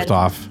where you rad. left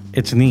off.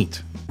 It's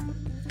neat.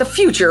 The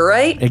future,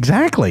 right?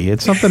 Exactly.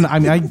 It's something.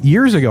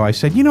 Years ago, I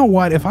said, you know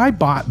what? If I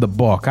bought the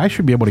book, I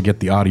should be able to get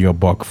the audio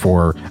book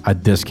for a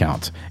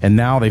discount. And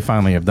now they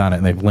finally have done it,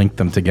 and they've linked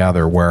them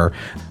together where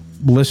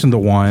listen to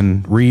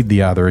one, read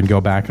the other, and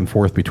go back and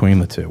forth between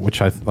the two,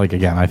 which I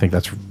think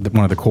that's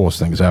one of the coolest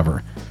things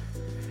ever.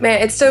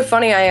 Man, it's so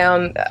funny.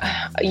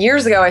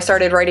 Years ago, I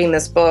started writing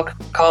this book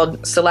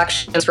called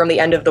Selections from the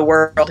End of the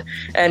World.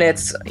 And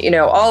it's,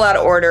 all out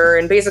of order.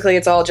 And basically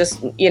it's all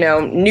just,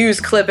 news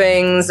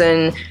clippings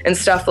and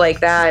stuff like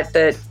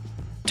that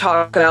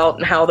talk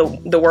about how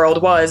the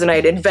world was. And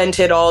I'd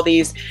invented all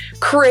these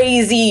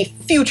crazy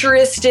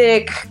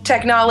futuristic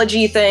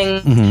technology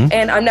things. Mm-hmm.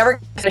 And I'm never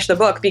going to finish the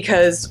book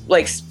because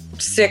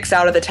 6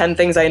 out of the 10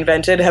 things I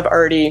invented have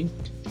already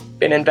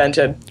been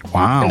invented.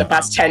 Wow. In the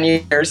past 10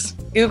 years.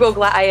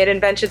 I had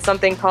invented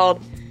something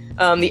called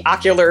the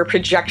ocular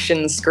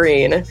projection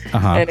screen.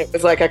 Uh-huh. And it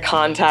was like a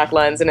contact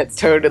lens, and it's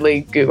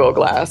totally Google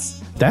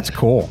Glass. That's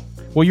cool.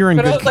 Well, you're in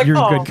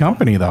good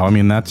company, though. I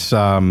mean, that's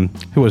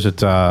who was it?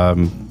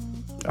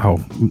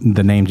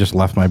 The name just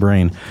left my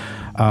brain.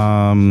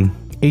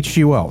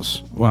 H.G.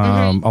 Wells.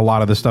 Mm-hmm. A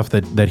lot of the stuff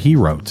that he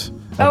wrote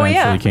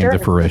eventually came to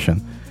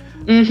fruition.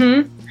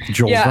 Mm-hmm.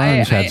 Jules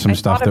Verne's had some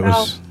stuff that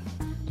was...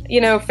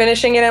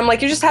 finishing it, I'm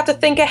like, you just have to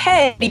think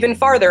ahead even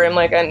farther. I'm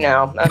like,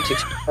 no, I'm too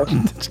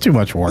it's too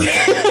much work.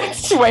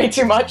 It's way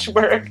too much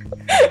work.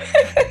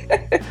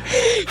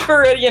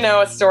 For,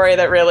 a story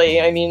that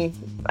really,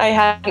 I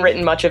hadn't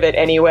written much of it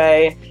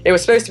anyway. It was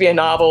supposed to be a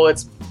novel.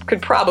 It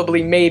could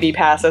probably maybe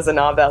pass as a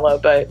novella,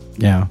 but...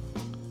 Yeah.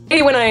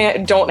 Maybe when I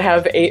don't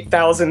have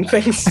 8,000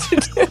 things to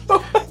do.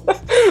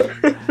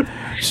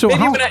 So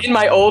maybe in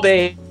my old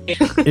age.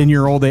 in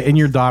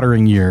your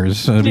doddering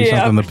years, it'd be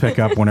something to pick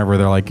up whenever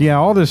they're like, yeah,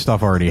 all this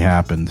stuff already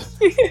happened.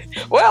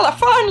 Well, I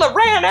finally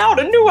ran out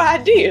of new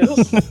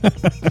ideas.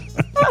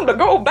 Time to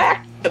go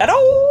back to that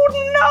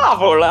old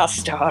novel I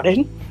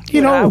started.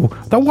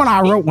 The one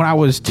I wrote when I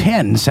was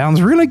 10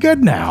 sounds really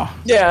good now.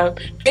 Yeah.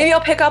 Maybe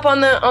I'll pick up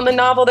on the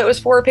novel that was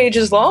 4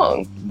 pages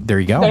long. There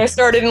you go. That I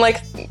started in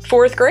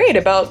 4th grade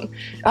about,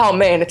 oh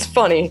man, it's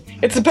funny.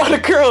 It's about a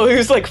girl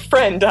whose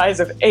friend dies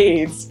of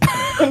AIDS.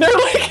 And they're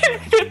in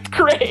 5th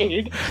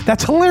grade.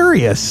 That's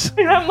hilarious.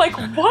 And I'm like,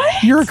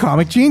 what? You're a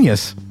comic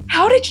genius.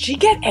 How did she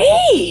get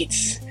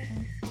AIDS?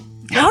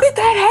 How did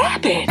that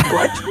happen?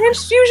 Blood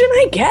transfusion,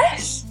 I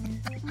guess.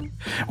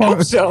 Well,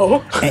 hope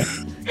so.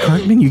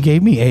 Cartman, you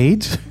gave me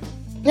AIDS?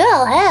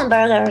 No,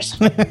 hamburgers.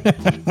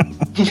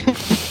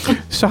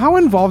 So how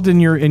involved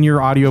in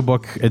your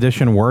audiobook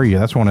edition were you?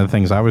 That's one of the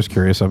things I was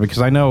curious of, because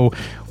I know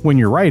when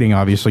you're writing,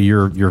 obviously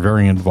you're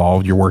very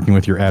involved. You're working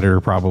with your editor,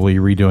 probably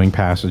redoing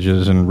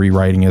passages and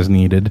rewriting as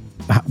needed.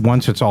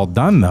 Once it's all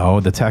done,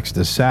 though, the text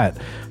is set.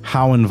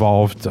 How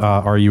involved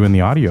are you in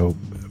the audio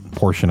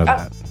portion of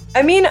that?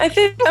 I'm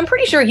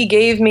pretty sure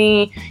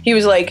he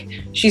was like,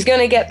 she's going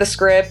to get the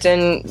script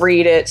and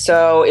read it.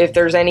 So if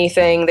there's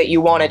anything that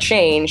you want to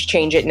change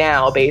it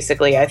now,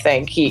 basically. I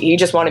think he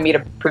just wanted me to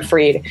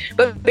proofread.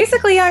 But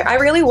basically, I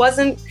really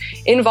wasn't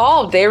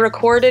involved. They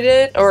recorded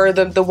it, or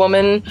the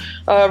woman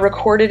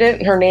recorded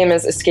it. Her name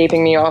is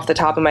escaping me off the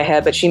top of my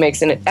head, but she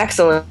makes an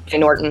excellent Faye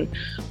Norton.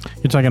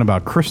 You're talking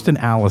about Kristen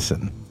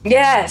Allison.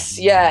 Yes,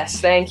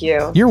 thank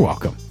you. You're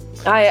welcome.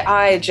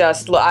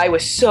 I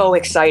was so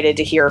excited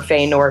to hear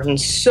Faye Norton.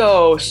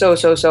 So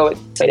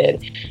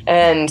excited.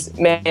 And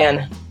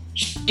man,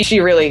 she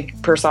really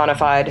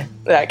personified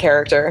that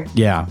character.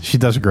 Yeah, she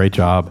does a great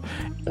job.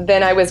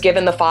 Then I was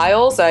given the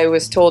files. I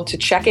was told to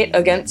check it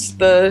against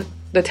the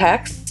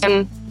text.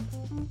 And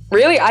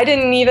really, I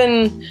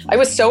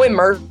was so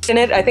immersed in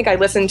it. I think I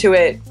listened to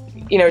it,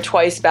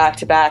 twice back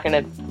to back, and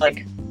it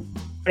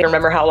I don't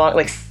remember how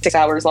long, 6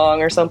 hours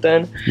long or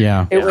something.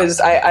 Yeah. It was,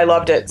 I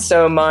loved it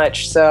so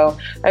much. So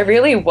I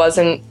really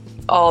wasn't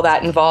all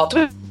that involved.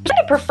 I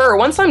prefer,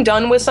 once I'm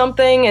done with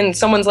something and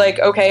someone's like,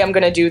 okay, I'm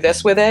going to do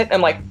this with it,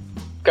 I'm like,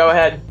 go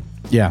ahead.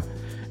 Yeah.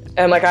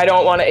 And I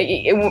don't want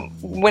to,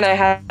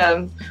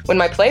 when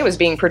my play was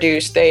being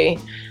produced, they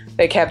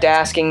kept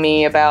asking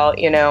me about,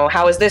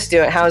 how is this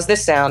doing? How does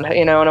this sound?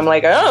 And I'm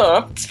like,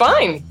 oh, it's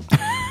fine.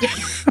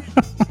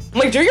 I'm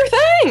like, do your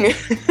thing.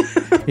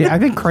 Yeah, I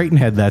think Crichton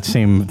had that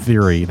same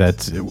theory,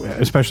 that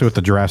especially with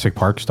the Jurassic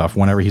Park stuff,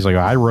 whenever he's like,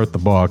 I wrote the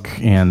book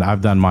and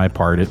I've done my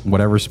part.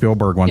 Whatever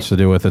Spielberg wants to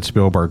do with it,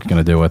 Spielberg's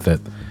going to do with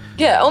it.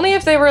 Yeah, only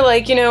if they were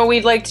like,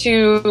 we'd like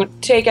to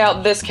take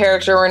out this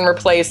character and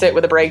replace it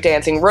with a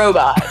breakdancing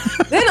robot.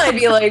 Then I'd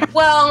be like,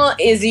 well,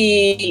 is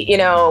he,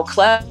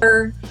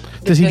 clever?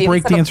 Does he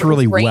breakdance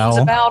really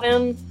well? About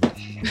him?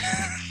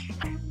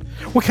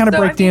 What kind of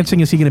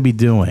breakdancing is he going to be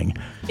doing?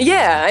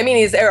 Yeah,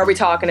 are we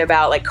talking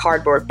about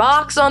cardboard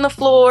box on the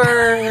floor?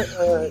 But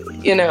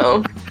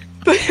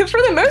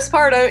for the most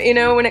part,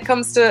 when it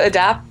comes to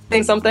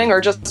adapting something or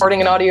just recording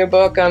an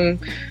audiobook, I'm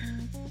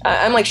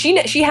like,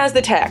 she has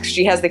the text,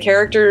 she has the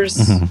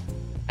characters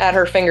at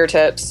her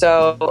fingertips.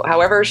 So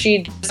however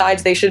she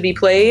decides they should be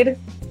played,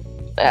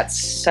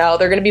 that's how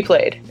they're going to be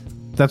played.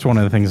 That's one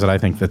of the things that I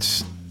think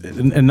that's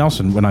and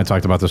Nelson, when I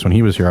talked about this when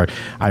he was here,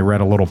 I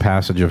read a little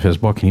passage of his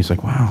book, and he's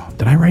like, wow,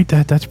 did I write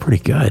that? That's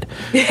pretty good.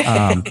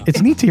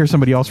 It's neat to hear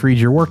somebody else read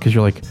your work, because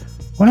you're like,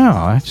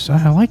 wow,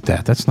 I like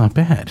that. That's not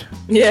bad.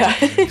 Yeah.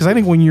 Because I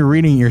think when you're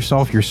reading it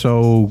yourself, you're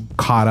so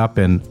caught up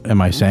in,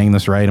 am I saying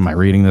this right? Am I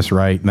reading this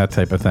right? And that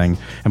type of thing.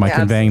 Am I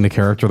conveying the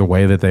character the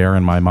way that they are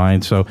in my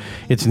mind? So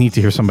it's neat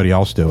to hear somebody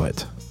else do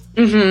it.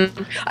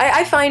 Mm-hmm.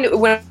 I find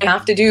when I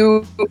have to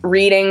do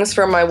readings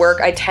from my work,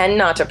 I tend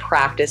not to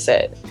practice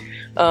it.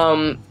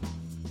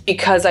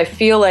 Because I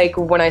feel like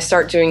when I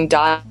start doing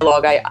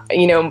dialogue, I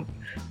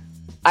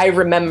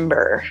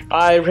remember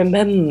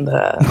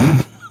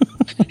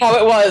how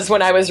it was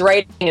when I was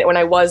writing it, when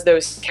I was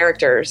those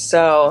characters.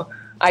 So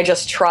I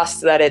just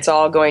trust that it's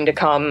all going to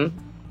come,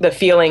 the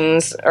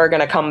feelings are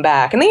going to come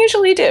back, and they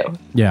usually do.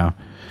 Yeah.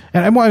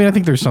 And well, I mean, I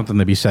think there's something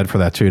to be said for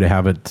that too, to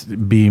have it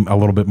be a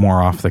little bit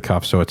more off the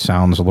cuff, so it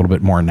sounds a little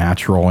bit more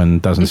natural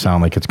and doesn't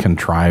sound like it's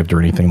contrived or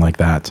anything like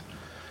that.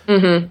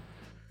 Mm-hmm.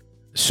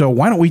 So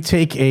why don't we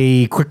take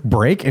a quick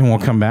break, and we'll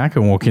come back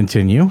and we'll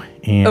continue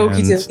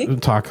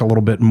and talk a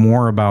little bit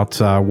more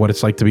about what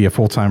it's like to be a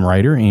full-time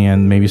writer,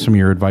 and maybe some of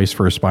your advice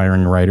for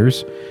aspiring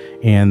writers.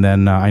 And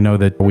then I know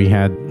that we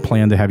had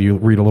planned to have you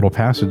read a little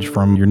passage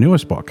from your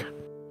newest book.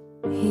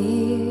 Here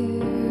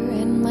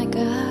in my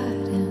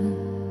garden,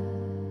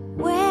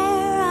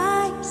 where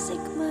I seek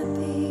my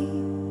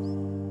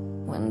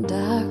peace, when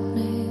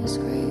darkness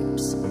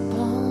creeps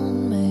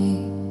upon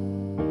me,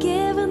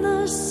 given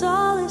the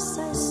solace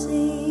I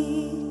seek,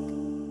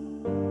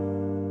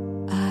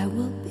 I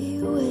will be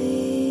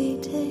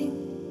waiting,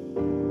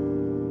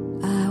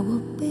 I will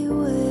be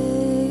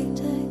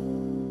waiting,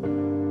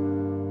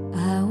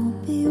 I will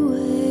be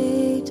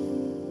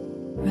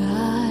waiting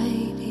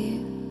right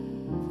here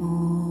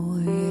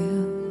for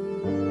you.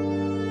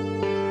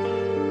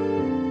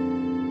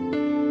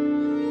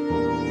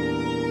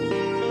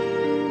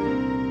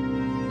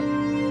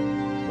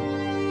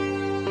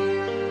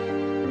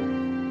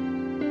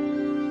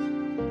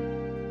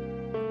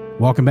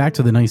 Welcome back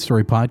to the Night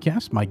Story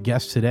Podcast. My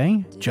guest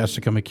today,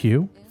 Jessica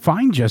McHugh.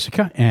 Find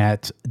Jessica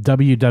at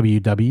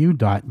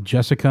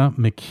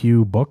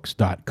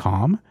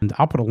www.jessicamchughdbooks.com. And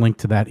I'll put a link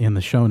to that in the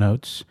show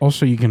notes.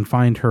 Also, you can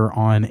find her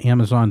on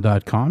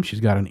Amazon.com. She's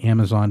got an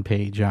Amazon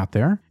page out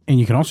there. And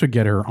you can also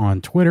get her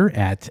on Twitter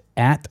at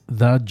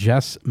the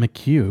Jess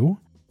McHugh.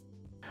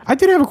 I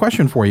did have a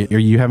question for you. Are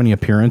you have any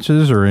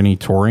appearances or any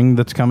touring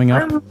that's coming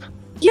up?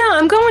 Yeah,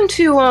 I'm going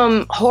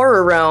to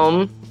Horror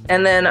Realm.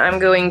 And then I'm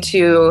going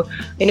to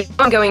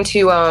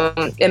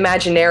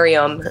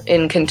Imaginarium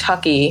in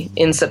Kentucky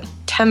in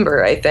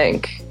September, I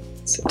think.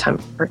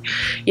 September.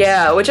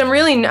 Yeah, which I'm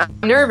really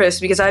nervous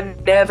because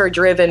I've never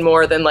driven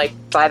more than like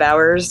 5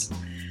 hours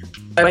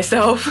by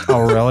myself.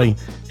 Oh, really?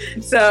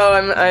 So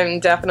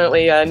I'm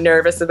definitely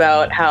nervous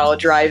about how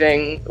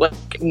driving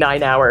like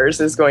 9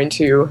 hours is going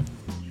to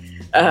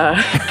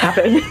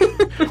happen.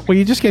 Well,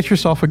 you just get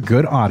yourself a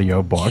good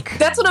audio book.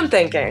 That's what I'm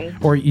thinking.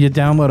 Or you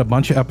download a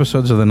bunch of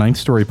episodes of the Ninth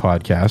Story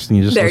podcast and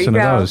you just listen to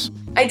those.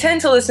 I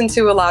tend to listen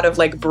to a lot of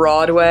like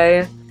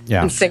Broadway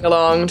and sing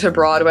along to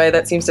Broadway.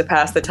 That seems to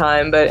pass the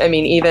time. But I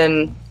mean,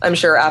 even I'm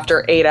sure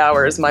after 8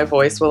 hours, my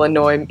voice will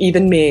annoy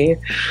even me.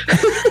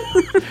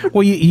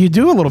 Well, you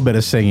do a little bit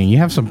of singing. You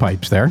have some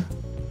pipes there.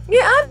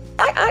 Yeah,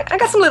 I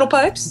got some little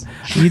pipes.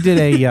 You did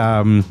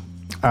a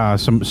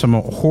some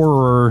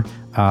horror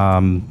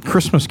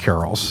Christmas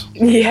carols.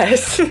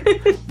 Yes.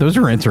 Those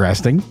are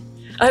interesting.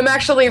 I'm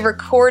actually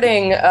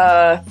recording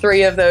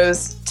 3 of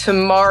those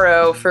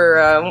tomorrow for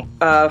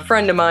a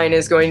friend of mine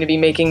is going to be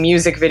making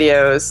music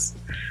videos.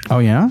 Oh,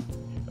 yeah?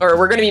 Or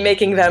we're going to be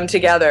making them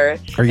together.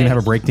 Are you going to have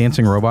a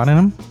breakdancing robot in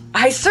them?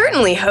 I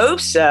certainly hope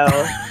so.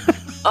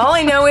 All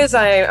I know is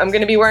I'm going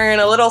to be wearing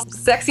a little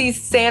sexy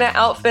Santa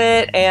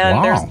outfit,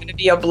 and there's going to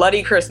be a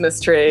bloody Christmas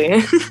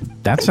tree.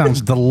 That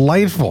sounds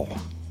delightful.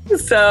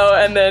 So,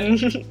 and then,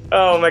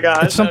 oh my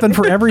gosh. It's something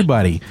for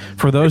everybody.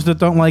 For those that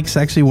don't like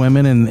sexy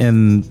women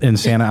in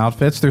Santa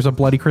outfits, there's a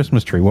bloody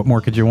Christmas tree. What more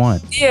could you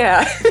want?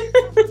 Yeah.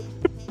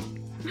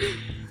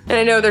 And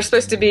I know there's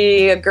supposed to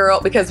be a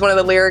girl, because one of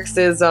the lyrics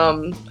is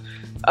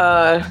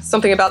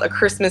something about a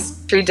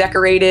Christmas tree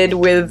decorated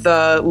with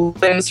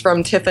limbs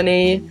from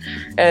Tiffany.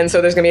 And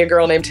so there's going to be a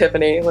girl named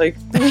Tiffany, like,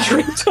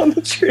 draped on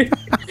the tree.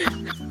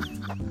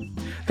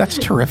 That's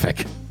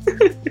terrific.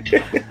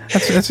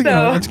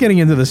 That's getting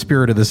into the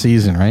spirit of the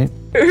season, right?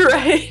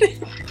 Right.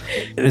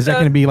 Is that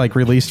going to be like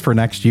released for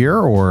next year,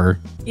 or?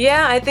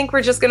 Yeah, I think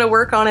we're just going to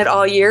work on it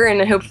all year,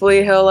 and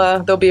hopefully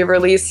they'll be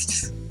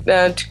released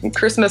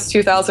Christmas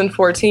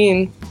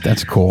 2014.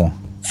 That's cool.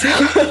 So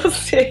we'll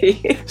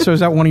see. So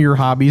is that one of your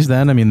hobbies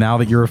then? I mean, now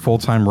that you're a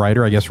full-time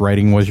writer, I guess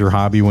writing was your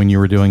hobby when you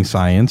were doing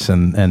science,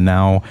 and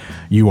now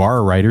you are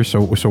a writer.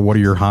 So what are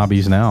your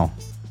hobbies now?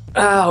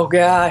 Oh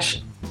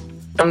gosh,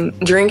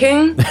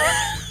 drinking.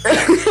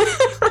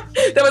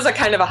 That was a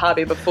kind of a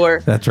hobby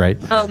before. That's right.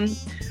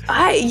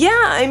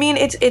 I mean,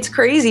 it's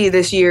crazy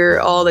this year,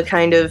 all the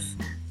kind of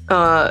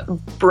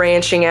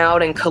branching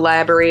out and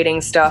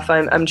collaborating stuff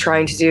I'm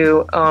trying to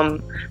do.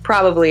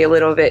 Probably a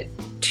little bit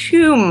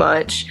too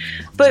much,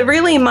 But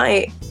really,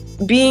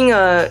 being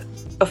a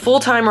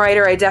full-time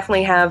writer, I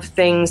definitely have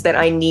things that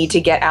I need to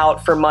get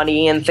out for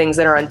money and things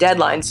that are on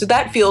deadline. So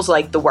that feels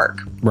like the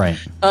work. Right.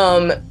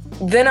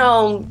 Then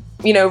I'll,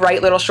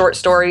 write little short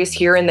stories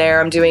here and there.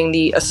 I'm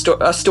doing a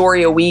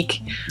story a week.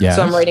 Yes.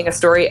 So I'm writing a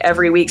story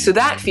every week. So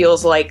that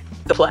feels like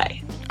the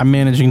play. I'm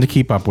managing to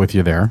keep up with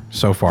you there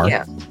so far.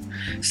 Yeah.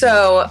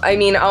 So,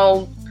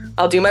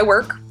 I'll do my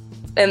work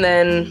and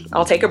then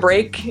I'll take a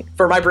break.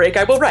 For my break,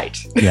 I will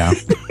write. Yeah.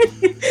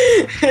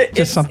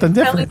 Just something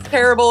different. It's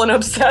terrible and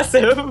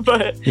obsessive,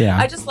 but yeah.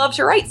 I just love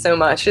to write so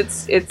much.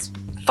 It's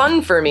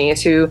fun for me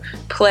to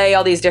play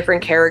all these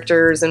different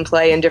characters and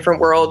play in different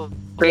worlds,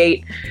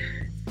 create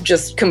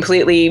just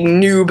completely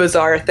new,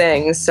 bizarre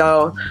things.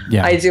 So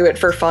yeah. I do it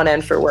for fun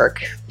and for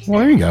work. Well,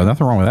 there you go.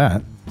 Nothing wrong with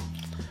that.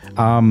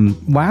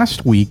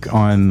 Last week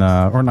on,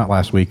 or not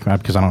last week,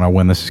 because I don't know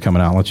when this is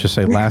coming out. Let's just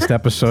say last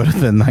episode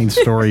of the Ninth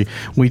Story,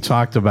 we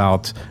talked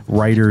about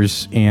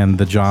writers and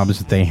the jobs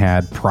that they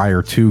had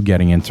prior to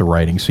getting into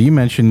writing. So you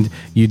mentioned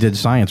you did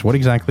science. What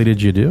exactly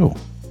did you do?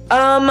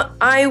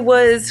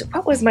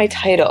 What was my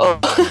title?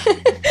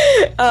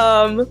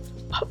 What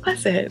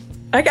was it?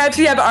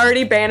 I've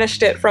already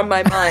banished it from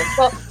my mind.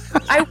 Well,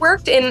 I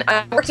worked in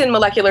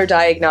molecular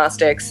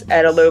diagnostics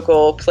at a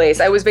local place.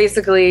 I was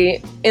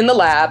basically in the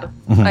lab.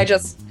 Mm-hmm. I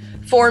just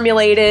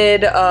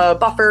formulated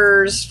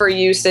buffers for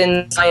use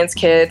in science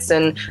kits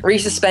and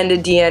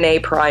resuspended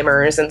DNA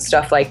primers and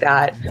stuff like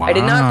that. Wow. I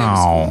did not go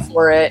to school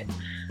for it.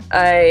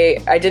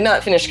 I did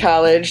not finish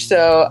college,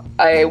 so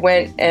I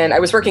went and I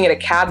was working at a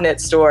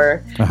cabinet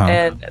store,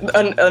 and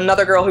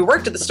another girl who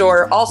worked at the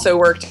store also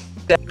worked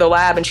at the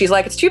lab, and she's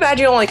like, "It's too bad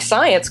you don't like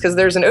science because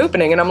there's an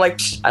opening." And I'm like,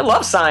 "I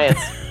love science."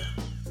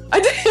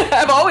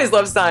 I've always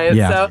loved science.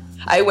 Yeah. So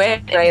I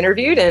went and I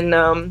interviewed,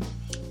 and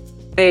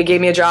they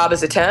gave me a job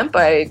as a temp.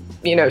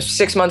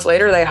 6 months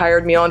later, they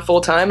hired me on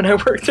full time, and I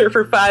worked there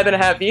for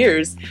 5.5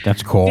 years.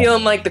 That's cool.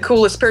 Feeling like the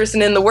coolest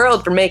person in the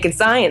world for making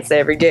science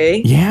every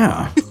day.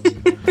 Yeah.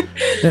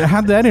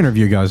 How'd that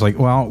interview go? I was like,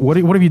 well, what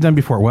have you done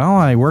before? Well,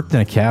 I worked in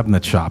a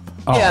cabinet shop.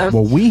 Oh, yeah.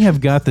 Well, we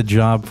have got the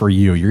job for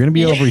you. You're going to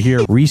be over here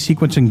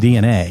resequencing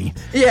DNA.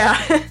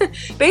 Yeah.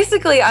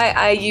 Basically,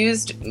 I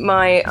used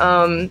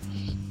my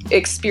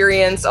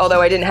experience,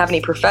 although I didn't have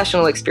any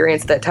professional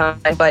experience at that time,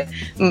 but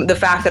the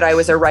fact that I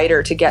was a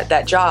writer to get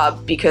that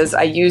job, because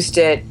I used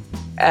it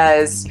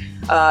as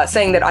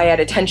saying that I had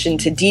attention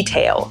to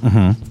detail.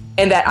 Mm-hmm.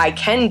 And that I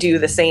can do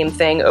the same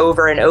thing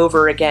over and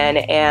over again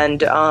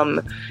and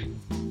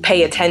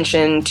pay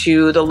attention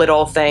to the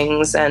little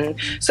things. And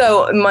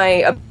so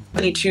my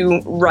ability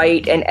to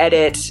write and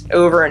edit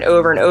over and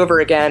over and over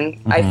again,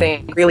 mm-hmm. I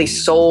think really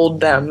sold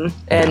them.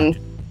 And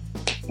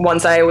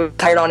once I was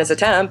hired on as a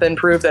temp and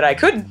proved that I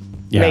could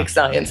make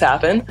science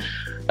happen,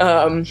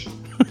 and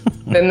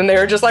then they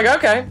were just like,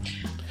 okay.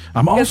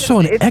 I'm also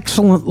an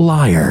excellent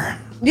liar.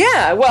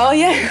 Yeah, well,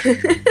 yeah.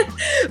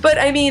 But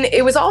I mean,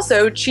 it was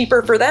also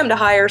cheaper for them to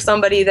hire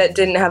somebody that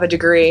didn't have a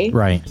degree.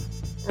 Right.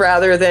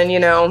 Rather than,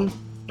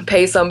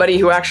 pay somebody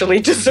who actually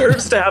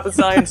deserves to have a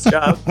science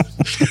job.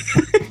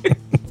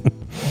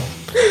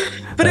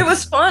 But it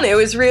was fun. It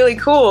was really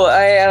cool.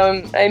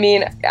 I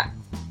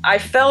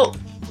felt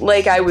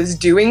like I was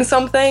doing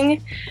something,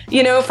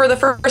 for the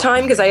first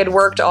time, because I had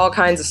worked all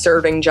kinds of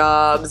serving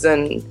jobs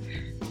and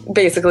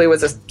basically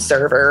was a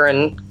server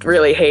and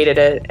really hated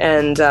it.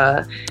 And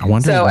I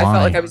wonder so why. I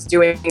felt like I was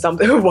doing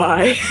something.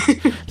 Why?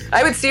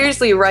 I would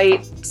seriously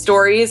write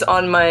stories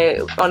on my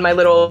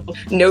little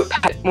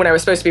notepad when I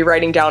was supposed to be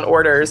writing down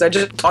orders. I'd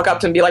just walk up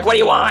to him and be like, "What do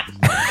you want?"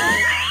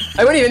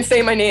 I wouldn't even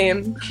say my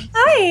name.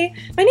 "Hi,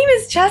 my name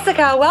is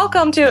Jessica.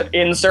 Welcome to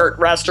insert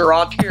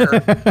restaurant here.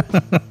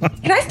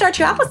 Can I start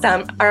you off with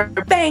some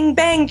bang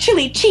bang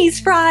chili cheese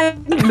fries?"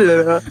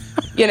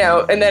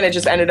 And then it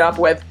just ended up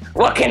with,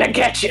 "What can I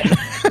get you?"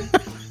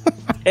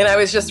 And I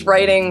was just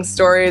writing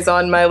stories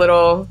on my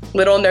little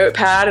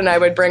notepad, and I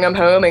would bring them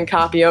home and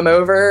copy them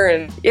over.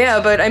 And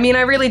but I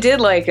really did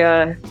like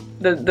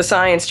the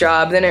science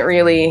job. Then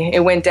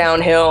it went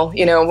downhill,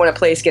 when a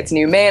place gets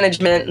new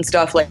management and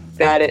stuff like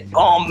that.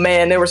 Oh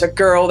man, there was a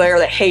girl there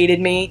that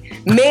hated me.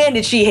 Man,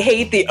 did she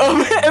hate the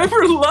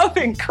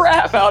ever-loving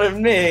crap out of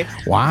me.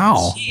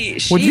 Wow.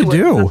 What'd you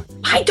do?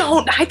 I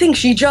think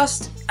she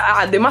just,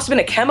 there must have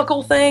been a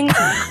chemical thing.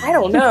 I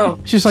don't know.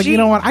 She's like, you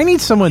know what? I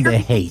need someone to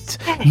hate.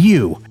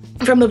 You.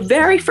 From the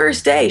very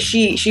first day,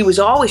 she was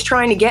always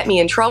trying to get me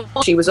in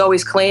trouble. She was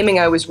always claiming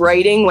I was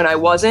writing when I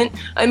wasn't.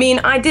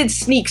 I did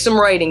sneak some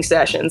writing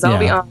sessions, I'll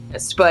be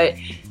honest, but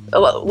a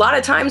lot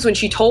of times when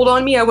she told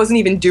on me, I wasn't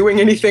even doing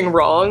anything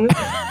wrong.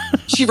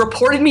 She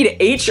reported me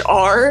to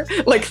HR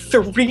like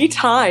 3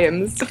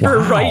 times for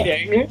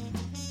writing.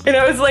 And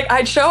I was like,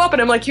 I'd show up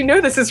and I'm like,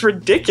 this is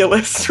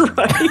ridiculous,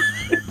 right?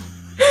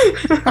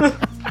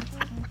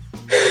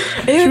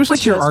 She was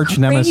like your arch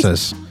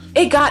nemesis.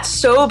 It got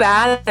so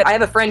bad that I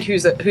have a friend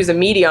who's a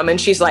medium, and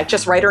she's like,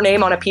 just write her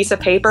name on a piece of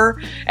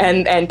paper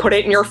and put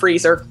it in your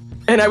freezer.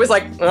 And I was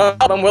like,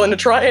 I'm willing to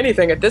try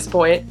anything at this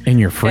point. In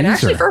your freezer? And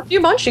actually, for a few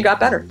months, she got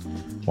better.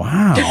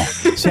 Wow.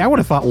 See, I would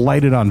have thought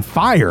light it on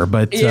fire,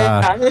 but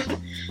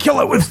kill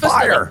it with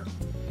fire.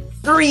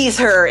 Freeze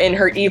her in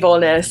her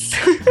evilness.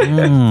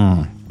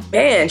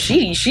 Man,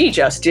 she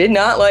just did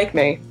not like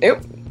me. Nope.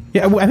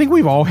 Yeah, I think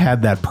we've all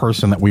had that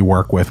person that we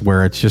work with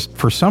where it's just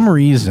for some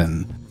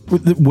reason,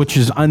 which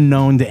is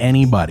unknown to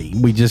anybody,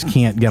 we just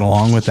can't get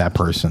along with that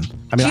person.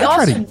 I mean,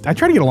 I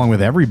try to get along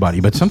with everybody,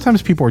 but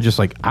sometimes people are just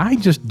like, I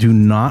just do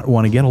not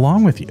want to get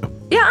along with you.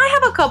 Yeah, I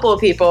have a couple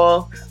of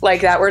people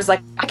like that where it's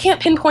like, I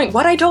can't pinpoint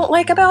what I don't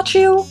like about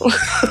you,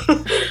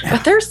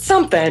 but there's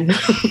something.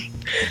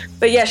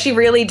 But yeah, she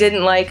really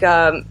didn't like,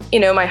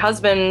 my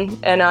husband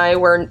and I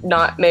were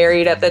not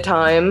married at the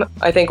time,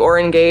 I think, or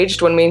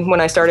engaged when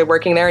I started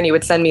working there, and he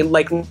would send me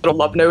like little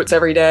love notes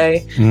every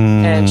day.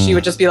 And she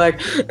would just be like,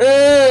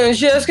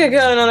 Jessica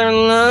got another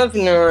love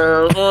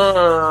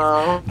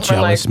note.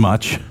 Jealous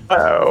much?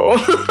 Oh,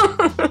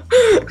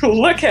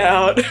 look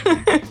out.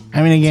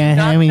 I'm gonna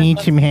eat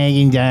some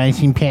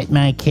Haagen-Dazs and pet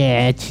my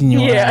cats and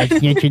watch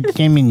Richard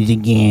Simmons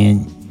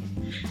again.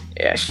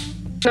 Yeah.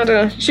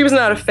 She was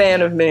not a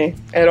fan of me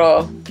at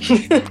all.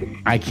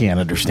 I can't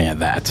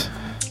understand that.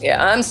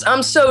 Yeah,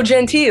 I'm so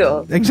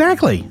genteel.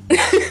 Exactly.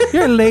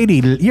 You're a lady.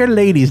 You're a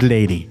lady's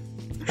lady.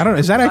 I don't know.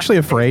 Is that actually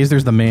a phrase?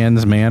 There's the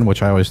man's man,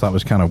 which I always thought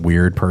was kind of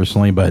weird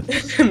personally, but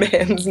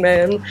man's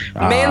man.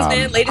 Man's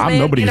man, ladies' I'm man.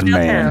 nobody's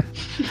man.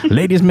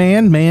 Ladies'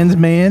 man, man's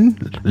man,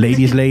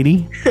 ladies'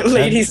 lady.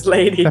 Ladies'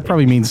 lady. That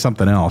probably means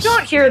something else. You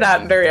don't hear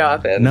that very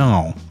often.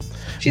 No.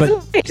 She's a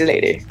ladies'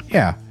 lady.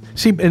 Yeah.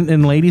 See,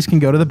 and ladies can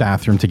go to the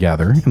bathroom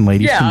together, and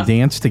ladies can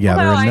dance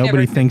together, Well, and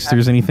nobody thinks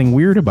there's anything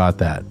weird about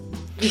that.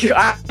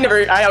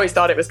 I always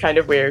thought it was kind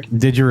of weird.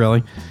 Did you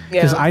really?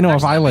 Because I know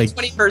Actually, if I like...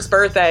 my 21st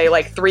birthday,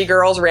 like 3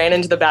 girls ran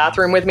into the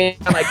bathroom with me.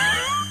 I'm like,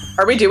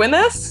 are we doing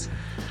this?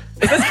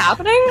 Is this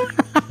happening?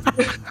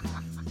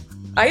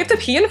 I have to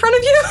pee in front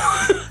of you?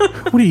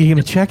 What, are you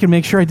going to check and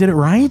make sure I did it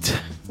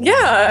right? Yeah,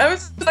 I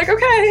was like,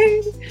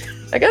 okay,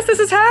 I guess this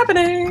is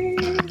happening.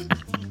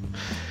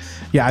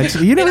 Yeah,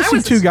 you never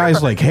see two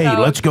guys like, hey,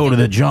 let's go to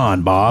the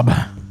John, Bob.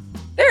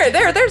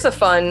 There's a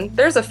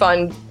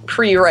fun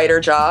pre-writer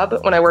job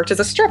when I worked as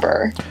a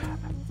stripper.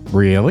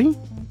 Really?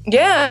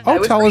 Yeah.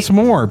 Oh, tell us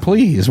more,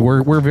 please.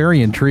 We're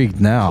very intrigued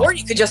now. Or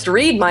you could just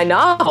read my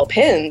novel,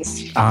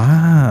 Pins.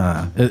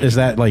 Ah, is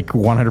that like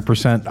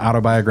 100%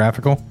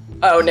 autobiographical?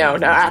 Oh no,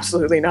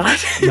 absolutely not.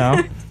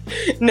 No.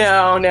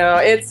 No.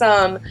 It's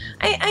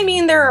I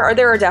mean there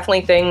are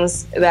definitely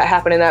things that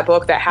happen in that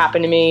book that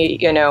happen to me,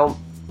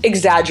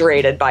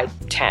 exaggerated by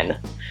 10.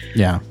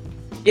 Yeah.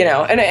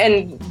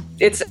 And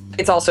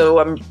it's also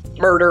a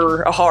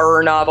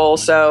horror novel,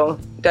 so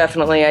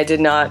definitely I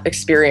did not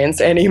experience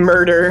any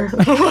murder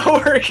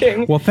while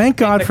working. Well, thank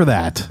God for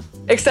that.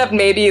 Except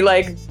maybe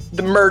like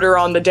the murder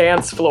on the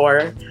dance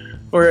floor,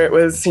 where it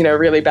was,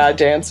 really bad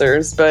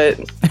dancers. But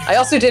I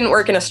also didn't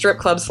work in a strip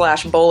club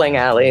 / bowling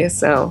alley,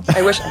 so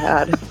I wish I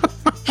had.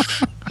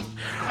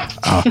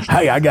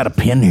 Hey, I got a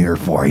pin here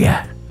for you.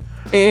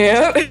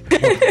 Yeah.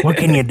 What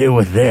can you do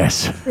with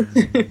this?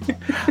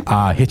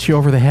 Hit you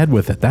over the head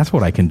with it. That's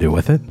what I can do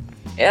with it.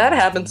 Yeah,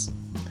 that happens.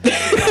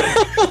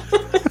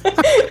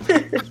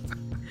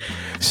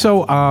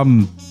 So,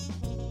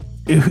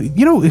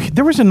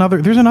 there's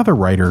another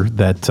writer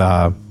that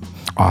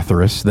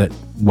authoress that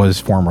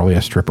was formerly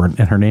a stripper,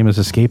 and her name is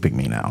escaping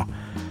me now.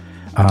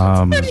 It's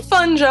a pretty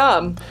fun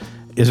job.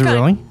 Is it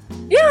really?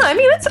 Yeah, I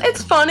mean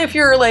it's fun if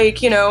you're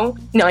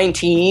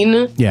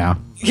 19. Yeah.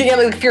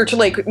 Yeah, if you're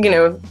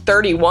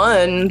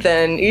 31,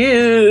 then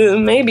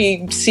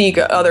maybe seek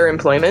other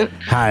employment.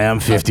 Hi,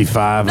 I'm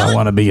 55. I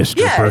want to be a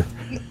stripper.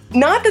 Yeah.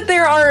 Not that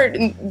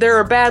there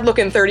are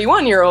bad-looking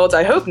 31-year-olds.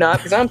 I hope not,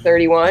 because I'm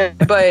 31.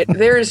 But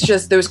there's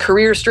just those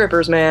career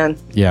strippers, man.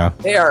 Yeah.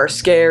 They are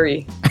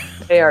scary.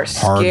 They are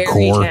scary.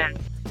 Hardcore.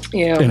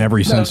 Yeah. In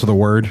every sense of the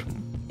word.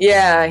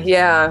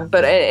 Yeah.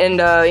 But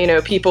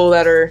and people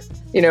that are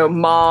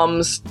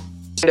moms.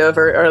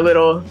 Are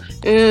little.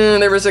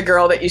 There was a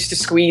girl that used to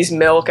squeeze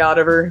milk out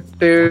of her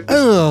food.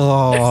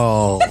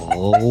 Oh.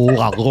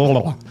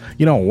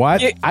 You know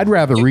what? I'd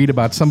rather read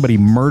about somebody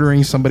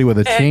murdering somebody with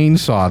a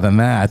chainsaw than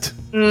that.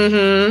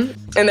 Mm-hmm.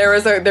 And there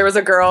was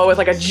a girl with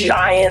like a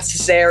giant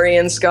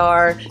cesarean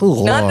scar.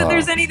 Not that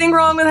there's anything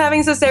wrong with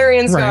having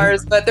cesarean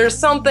scars, but there's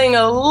something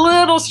a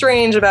little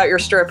strange about your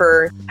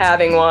stripper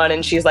having one,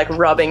 and she's like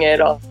rubbing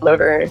it all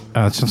over.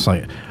 It's just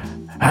like,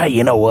 hey,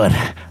 you know what?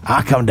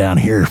 I come down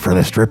here for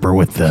the stripper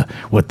with the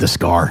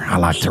scar. I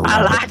like to rub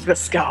I like the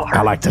scar.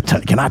 I like to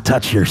can I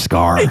touch your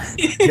scar?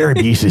 Gary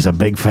Busey's a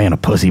big fan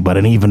of pussy, but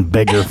an even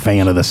bigger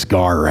fan of the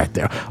scar right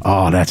there.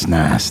 Oh, that's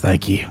nice.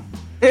 Thank you.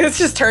 It's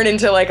just turned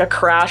into like a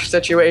crash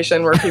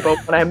situation where people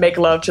when I make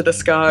love to the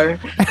scar.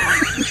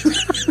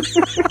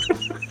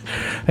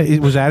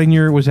 Was that in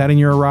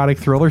your erotic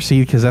thriller? See,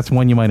 because that's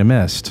one you might have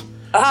missed.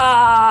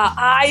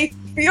 I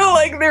feel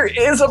like there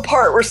is a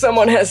part where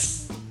someone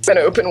has an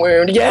open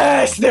wound.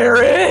 Yes,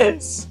 there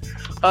is.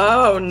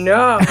 Oh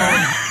no.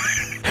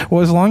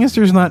 Well, as long as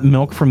there's not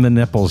milk from the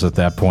nipples at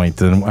that point,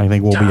 then I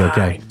think we'll be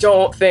okay. I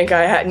don't think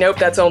I had. Nope,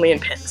 that's only in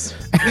Pins.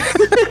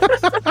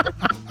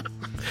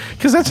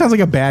 Because that sounds like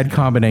a bad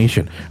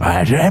combination. Can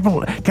I have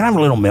a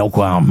little milk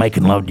while I'm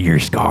making love to your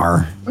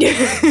scar?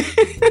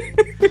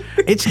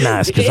 It's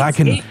nice because I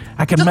can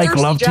make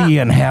love to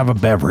you and have a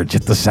beverage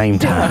at the same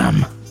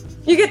time.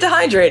 You get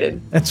dehydrated.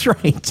 That's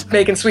right.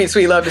 Making sweet,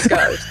 sweet love to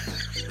scars.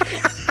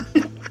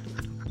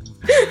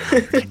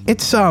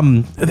 It's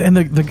and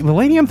the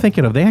lady I'm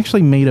thinking of, they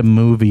actually made a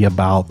movie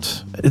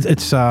about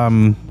it's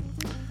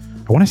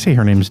I want to say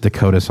her name's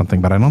Dakota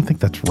something, but I don't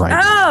think that's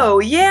right. Oh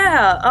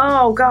yeah.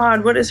 Oh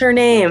God, what is her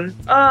name?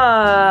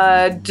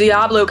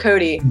 Diablo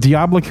Cody.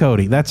 Diablo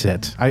Cody, that's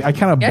it. I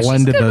kind of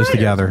blended those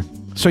together.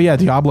 So yeah,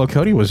 Diablo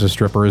Cody was a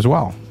stripper as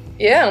well.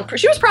 Yeah,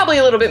 she was probably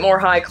a little bit more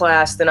high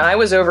class than I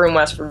was over in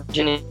West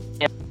Virginia.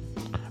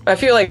 I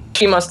feel like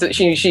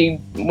she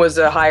was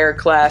a higher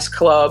class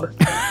club.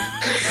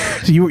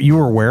 So you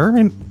were where?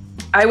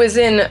 I was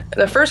in,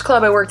 the first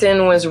club I worked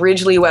in was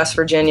Ridgely, West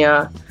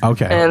Virginia.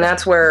 Okay. And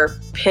that's where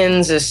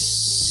Pins is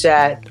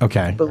set,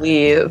 okay, I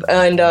believe.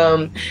 And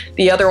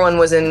the other one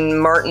was in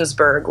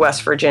Martinsburg,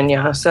 West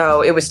Virginia.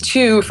 So it was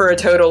 2 for a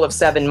total of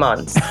 7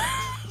 months.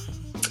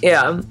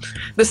 Yeah.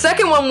 The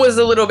second one was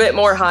a little bit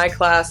more high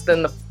class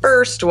than the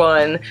first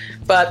one,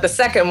 but the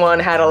second one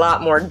had a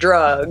lot more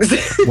drugs.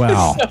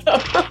 Wow.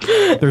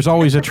 There's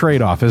always a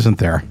trade-off, isn't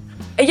there?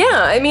 Yeah,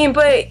 I mean,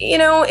 but, you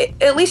know,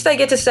 at least I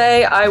get to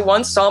say I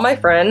once saw my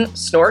friend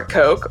snort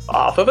coke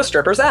off of a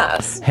stripper's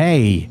ass.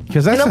 Hey,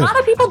 because that's and a lot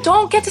of people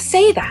don't get to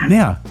say that.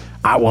 Yeah.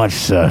 I once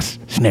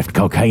sniffed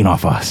cocaine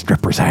off a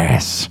stripper's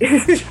ass.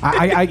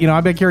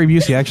 I bet Gary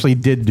Busey actually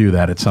did do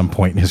that at some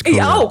point in his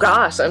career. Oh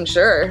gosh, I'm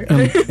sure.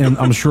 And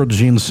I'm sure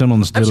Gene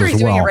Simmons did I'm sure as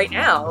he's well. doing it right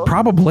now.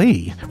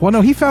 Probably. Well, no,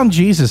 he found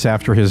Jesus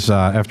after his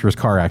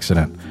car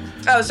accident.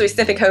 Oh, so he's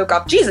sniffing coke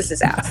off Jesus'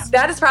 ass.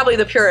 That is probably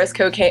the purest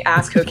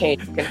ass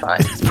cocaine you can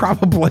find.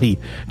 Probably.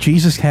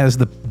 Jesus has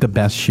the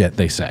best shit,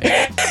 they say.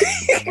 I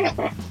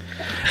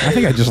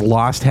think I just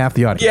lost half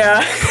the audience.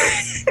 Yeah.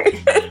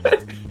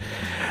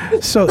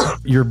 So,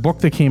 your book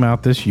that came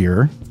out this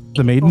year,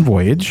 The Maiden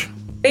Voyage.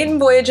 Maiden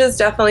Voyage is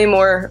definitely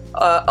more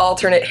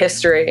alternate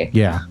history.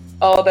 Yeah.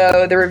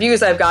 Although the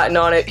reviews I've gotten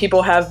on it,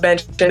 people have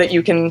mentioned that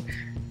you can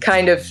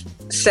kind of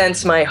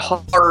sense my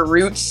horror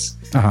roots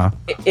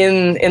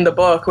in the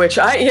book, which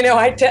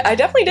I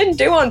definitely didn't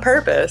do on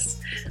purpose.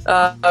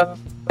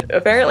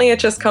 Apparently, it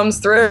just comes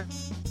through.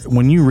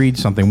 When you read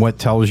something, what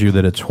tells you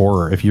that it's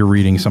horror if you're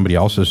reading somebody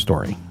else's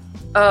story?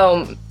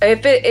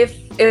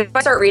 If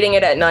I start reading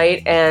it at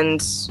night,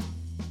 and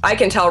I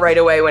can tell right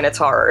away when it's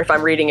horror if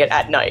I'm reading it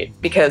at night,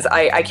 because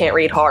I can't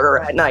read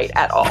horror at night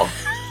at all.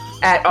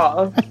 At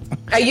all.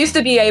 I used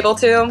to be able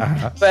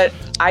to, but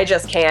I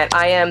just can't.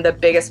 I am the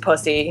biggest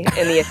pussy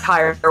in the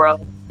entire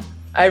world.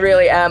 I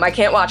really am. I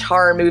can't watch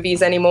horror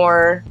movies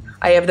anymore.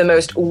 I have the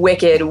most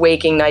wicked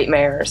waking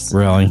nightmares.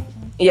 Really?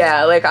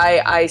 Yeah, like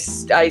I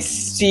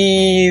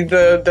see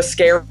the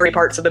scary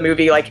parts of the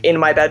movie like in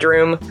my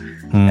bedroom.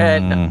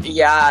 And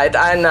yeah,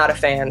 I'm not a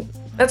fan.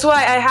 That's why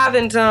I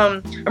haven't,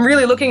 I'm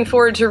really looking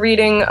forward to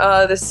reading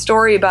this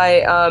story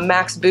by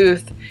Max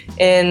Booth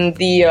in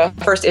the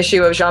first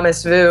issue of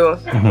Jamais Vu,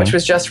 which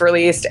was just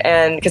released,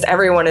 and because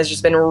everyone has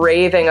just been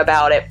raving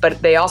about it,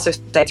 but they also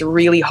say it's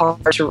really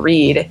hard to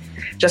read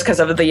just because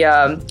of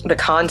the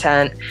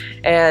content,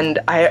 and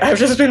I've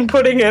just been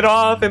putting it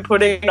off.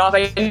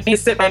 I need to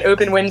sit by an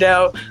open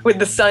window with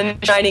the sun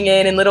shining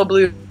in and little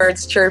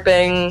bluebirds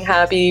chirping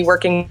happy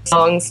working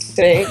songs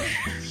to me.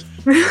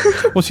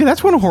 Well, see,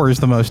 that's when horror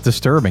is the most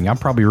disturbing. I'm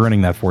probably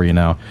running that for you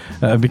now,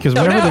 because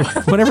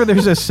whenever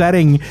there's a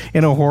setting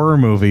in a horror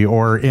movie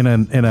or in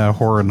a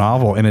horror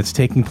novel, and it's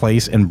taking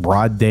place in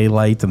broad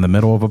daylight in the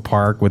middle of a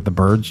park with the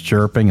birds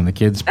chirping and the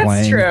kids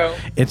playing, that's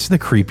true. It's the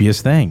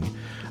creepiest thing.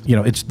 You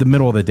know, it's the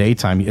middle of the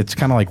daytime. It's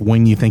kind of like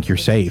when you think you're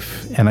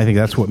safe, and I think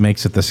that's what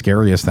makes it the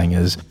scariest thing.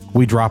 Is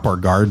we drop our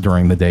guard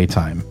during the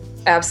daytime.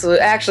 Absolutely.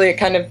 Actually, it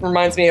kind of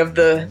reminds me of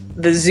the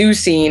zoo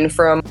scene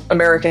from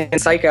American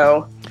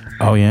Psycho.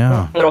 Oh,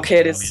 yeah. Little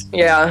kid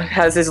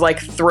has his like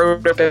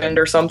throat opened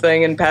or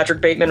something, and Patrick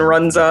Bateman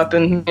runs up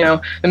and,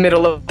 in the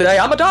middle of the day,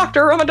 I'm a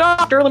doctor,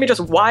 let me just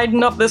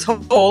widen up this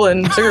hole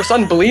and so your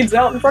son bleeds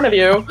out in front of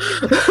you.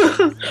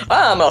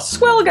 I'm a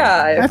swell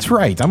guy. That's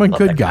right. I'm a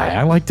good guy.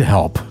 I like to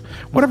help.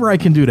 Whatever I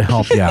can do to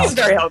help you out. He's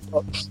very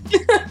helpful.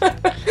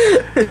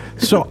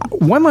 So,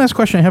 one last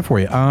question I have for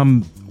you.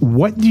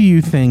 What do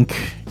you think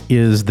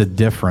is the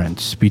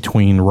difference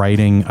between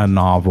writing a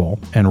novel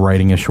and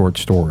writing a short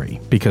story?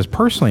 Because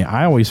personally,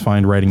 I always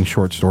find writing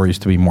short stories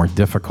to be more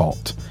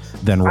difficult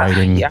than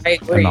writing a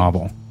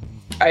novel.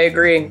 I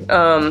agree.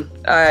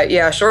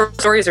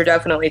 Short stories are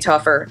definitely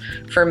tougher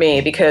for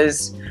me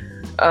because,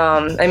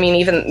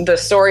 even the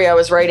story I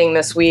was writing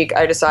this week,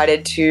 I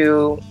decided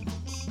to,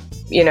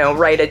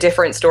 write a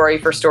different story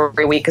for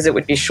Story Week because it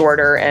would be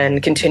shorter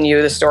and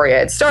continue the story I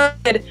had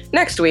started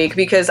next week,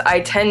 because I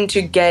tend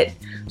to get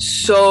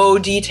so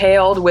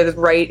detailed with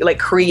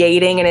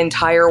creating an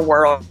entire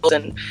world,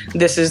 and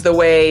this is the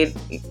way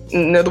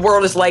the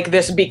world is like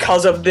this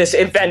because of this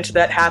event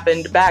that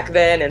happened back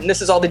then, and this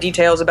is all the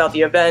details about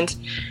the event.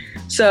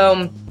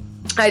 So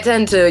I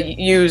tend to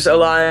use a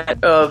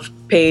lot of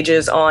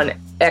pages on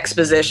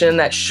exposition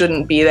that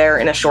shouldn't be there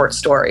in a short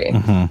story.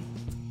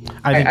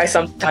 I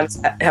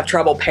sometimes have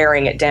trouble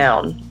paring it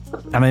down.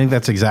 And I think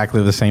that's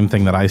exactly the same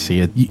thing that I see.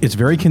 It's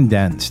very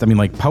condensed. I mean,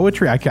 like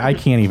poetry, I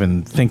can't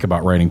even think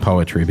about writing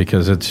poetry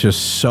because it's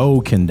just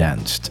so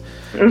condensed.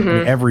 I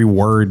mean, every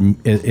word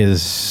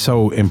is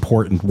so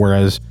important.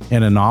 Whereas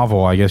in a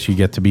novel, I guess you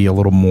get to be a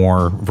little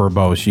more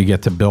verbose. You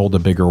get to build a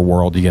bigger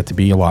world. You get to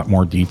be a lot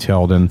more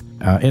detailed. And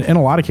in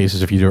a lot of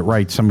cases, if you do it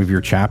right, some of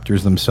your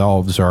chapters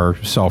themselves are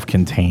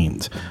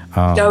self-contained.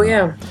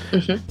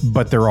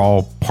 But they're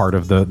all part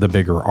of the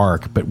bigger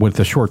arc. But with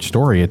the short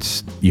story,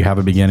 it's you have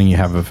a beginning, you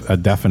have a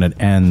definite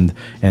end,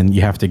 and you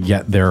have to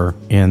get there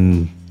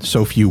in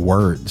so few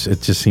words.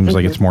 It just seems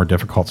like it's more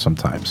difficult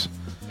sometimes.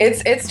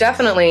 It's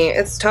definitely,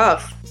 it's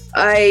tough.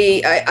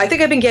 I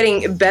think I've been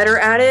getting better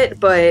at it,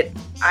 but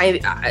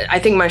I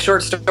think my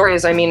short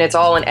stories, I mean, it's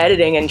all in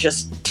editing and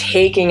just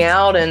taking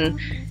out and,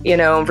 you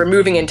know,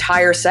 removing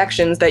entire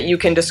sections that you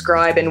can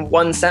describe in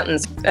one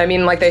sentence. I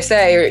mean, like they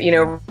say, you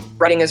know,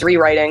 writing is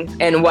rewriting,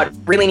 and what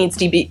really needs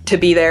to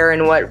be there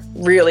and what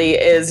really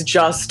is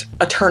just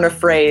a turn of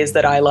phrase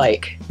that I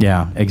like.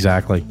 Yeah,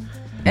 exactly.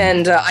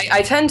 And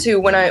I tend to,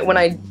 when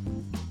I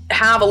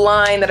have a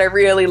line that I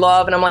really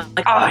love and I'm like,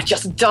 oh, it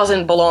just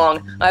doesn't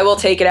belong, I will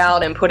take it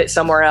out and put it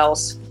somewhere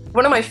else.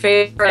 One of my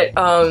favorite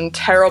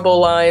terrible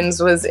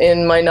lines was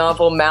in my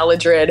novel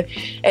Maladrid,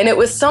 and it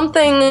was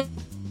something,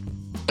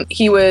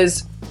 he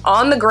was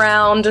on the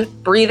ground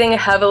breathing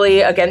heavily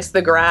against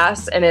the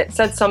grass, and it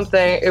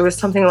was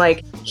something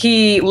like,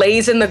 he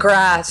lays in the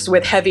grass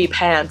with heavy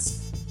pants.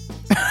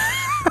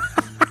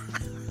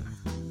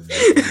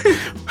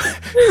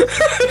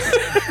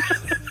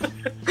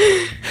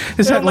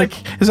 Is that like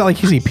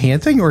is he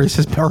panting, or is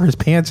his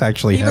pants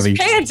actually heavy? He was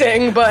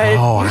panting, but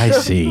oh, I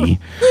see.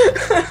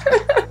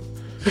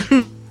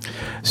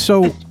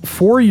 So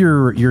for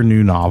your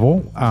new novel,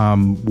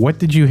 what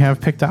did you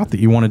have picked out that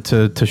you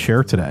wanted to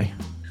share today?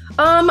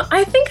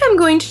 I think I'm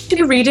going to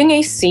be reading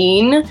a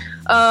scene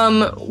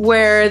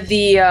where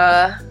the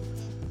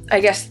I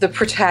guess the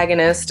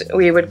protagonist,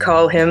 we would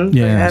call him,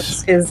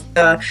 yes, is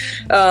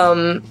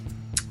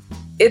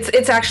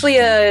it's actually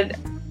a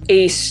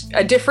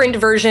different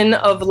version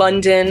of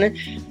London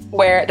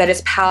that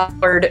is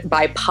powered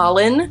by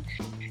pollen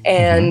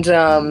and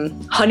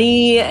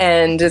honey,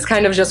 and is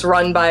kind of just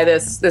run by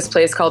this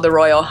place called the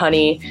Royal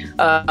Honey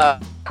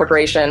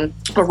Corporation,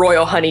 or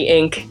Royal Honey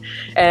Inc.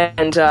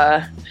 And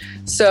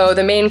so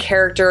the main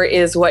character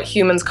is what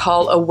humans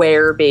call a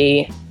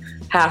werebee,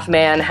 half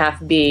man,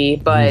 half bee,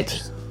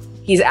 but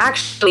he's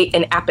actually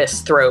an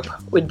apisthope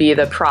would be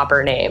the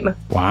proper name.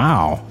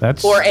 Wow,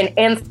 or an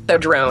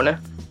anthodrone.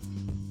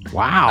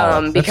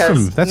 Wow,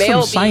 because that's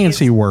some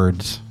sciencey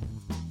words.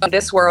 In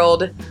this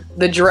world,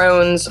 the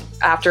drones,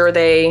 after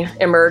they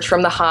emerge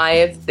from the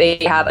hive, they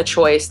have a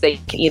choice. They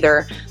can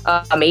either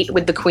mate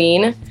with the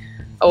queen,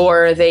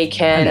 or they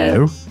can...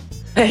 Hello.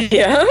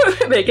 Yeah,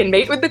 they can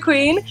mate with the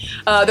queen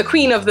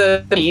of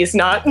the bees,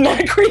 not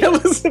Queen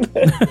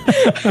Elizabeth.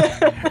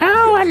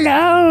 Oh,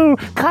 hello.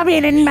 Come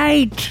in and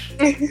mate.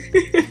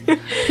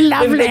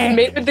 Lovely. They can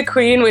mate with the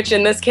queen, which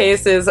in this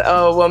case is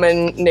a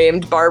woman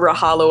named Barbara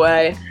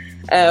Holloway.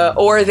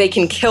 Or they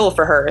can kill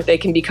for her. They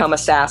can become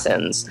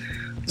assassins.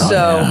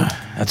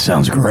 That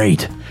sounds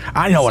great.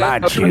 I know what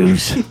I'd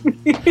choose.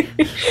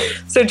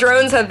 So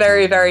drones have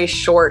very, very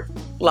short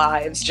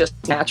lives, just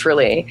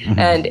naturally.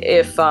 And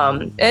if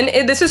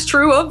this is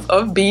true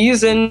of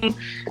bees and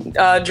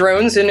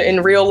drones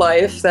in real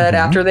life, that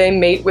after they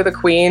mate with a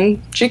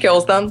queen, she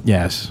kills them.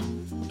 Yes.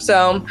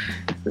 So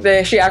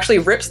she actually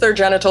rips their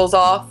genitals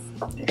off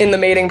in the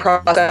mating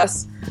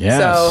process.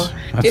 Yes, so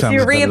if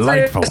you read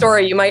delightful. the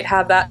story, you might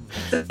have that.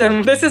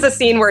 This is a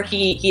scene where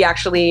he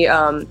actually,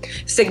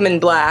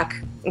 Sigmund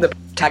Black, the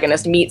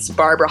protagonist, meets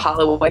Barbara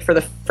Holloway for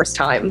the first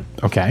time.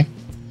 Okay.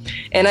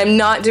 And I'm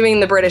not doing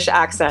the British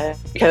accent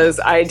because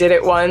I did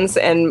it once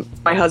and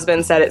my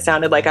husband said it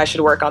sounded like I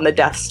should work on the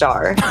Death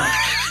Star.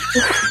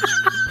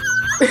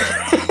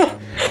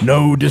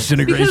 No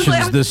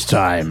disintegrations this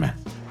time.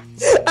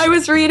 I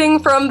was reading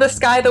from The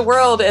Sky the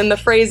World, and the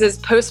phrase is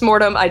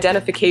postmortem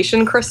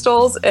identification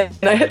crystals, and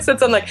I had said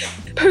something like,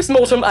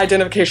 postmortem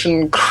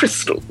identification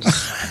crystals.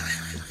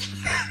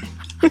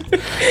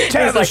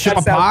 Tell the ship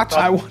apart.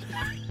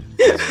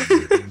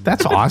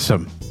 That's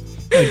awesome.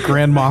 Like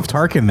Grand Moff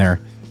Tarkin there.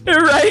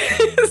 Right?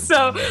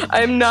 So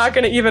I'm not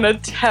going to even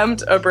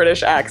attempt a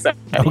British accent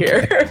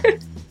here.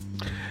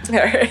 All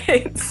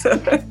right.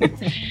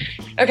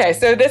 Okay,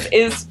 so this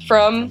is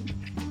from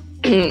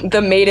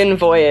The Maiden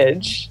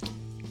Voyage.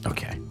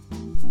 Okay.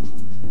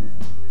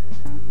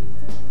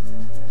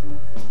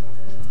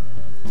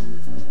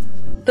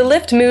 The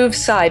lift moves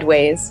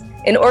sideways,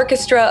 an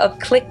orchestra of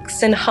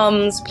clicks and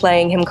hums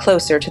playing him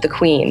closer to the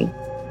Queen.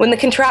 When the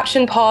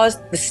contraption paused,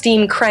 the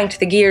steam cranked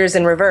the gears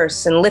in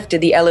reverse and lifted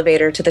the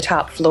elevator to the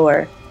top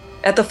floor.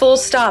 At the full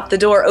stop, the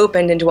door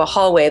opened into a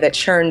hallway that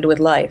churned with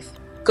life.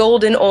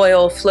 Golden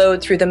oil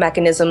flowed through the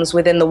mechanisms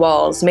within the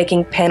walls,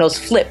 making panels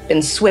flip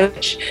and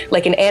switch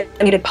like an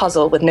animated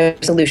puzzle with no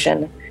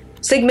solution.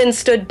 Sigmund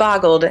stood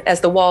boggled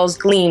as the walls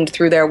gleamed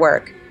through their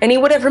work, and he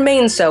would have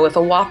remained so if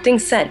a wafting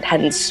scent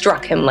hadn't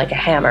struck him like a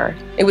hammer.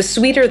 It was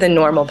sweeter than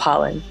normal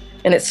pollen,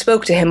 and it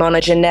spoke to him on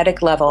a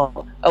genetic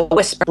level, a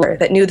whisper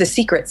that knew the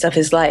secrets of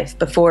his life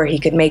before he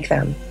could make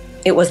them.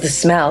 It was the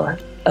smell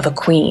of a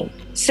queen.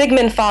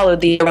 Sigmund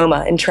followed the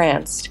aroma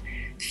entranced.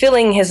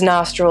 Filling his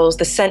nostrils,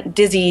 the scent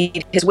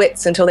dizzied his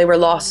wits until they were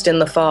lost in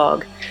the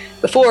fog.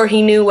 Before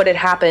he knew what had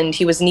happened,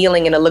 he was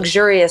kneeling in a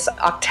luxurious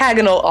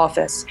octagonal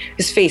office,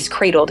 his face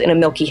cradled in a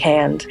milky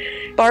hand.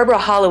 Barbara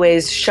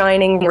Holloway's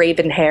shining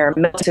raven hair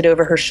melted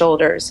over her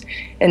shoulders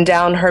and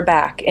down her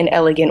back in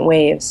elegant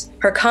waves.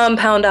 Her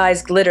compound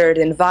eyes glittered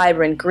in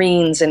vibrant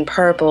greens and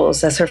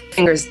purples as her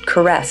fingers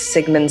caressed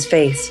Sigmund's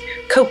face,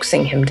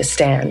 coaxing him to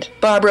stand.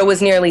 Barbara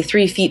was nearly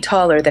 3 feet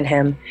taller than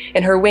him,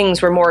 and her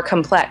wings were more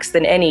complex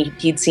than any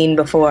he'd seen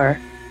before.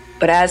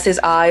 But as his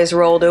eyes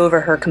rolled over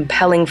her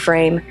compelling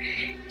frame,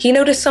 he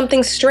noticed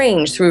something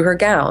strange through her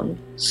gown,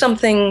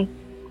 something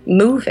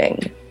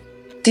moving.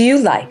 "Do you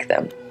like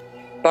them?"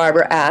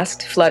 Barbara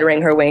asked,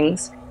 fluttering her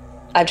wings.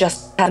 "I've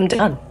just had them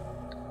done."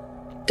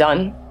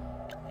 "Done?"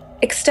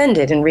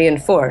 "Extended and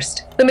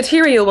reinforced. The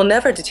material will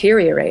never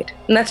deteriorate,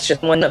 and that's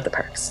just one of the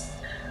perks.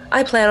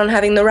 I plan on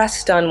having the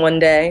rest done one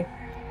day.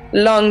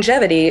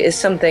 Longevity is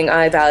something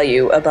I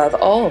value above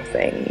all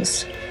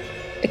things.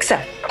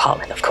 Except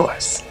pollen, of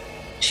course."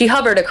 She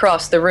hovered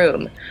across the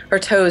room, her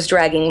toes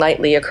dragging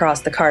lightly across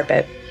the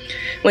carpet.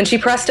 When she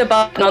pressed a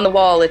button on the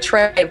wall, a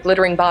tray of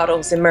glittering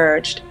bottles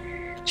emerged.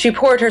 She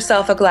poured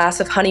herself a glass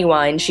of honey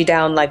wine she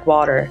downed like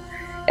water.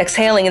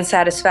 Exhaling in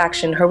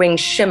satisfaction, her wings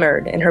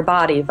shimmered and her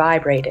body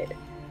vibrated.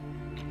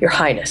 "Your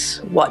Highness,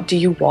 what do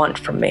you want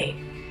from me?"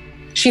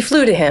 She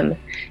flew to him,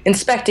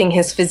 inspecting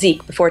his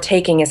physique before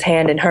taking his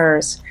hand in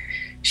hers.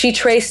 She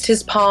traced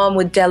his palm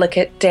with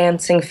delicate,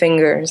 dancing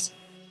fingers.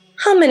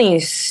 "How many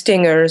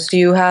stingers do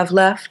you have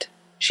left?"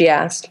 she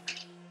asked.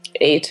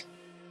 8.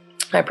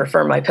 I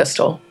prefer my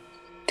pistol."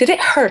 "Did it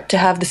hurt to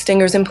have the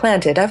stingers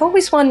implanted? I've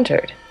always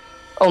wondered."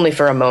 "Only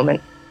for a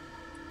moment."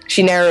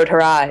 She narrowed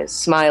her eyes,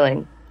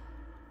 smiling.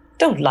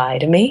 "Don't lie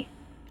to me."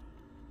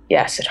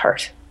 "Yes, it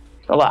hurt.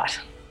 A lot.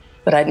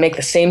 But I'd make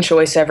the same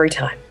choice every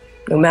time,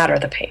 no matter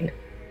the pain."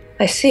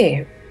 "I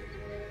see.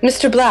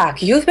 Mr.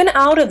 Black, you've been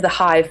out of the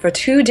hive for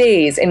 2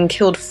 days and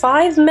killed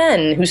 5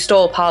 men who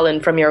stole pollen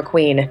from your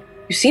queen.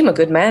 You seem a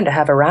good man to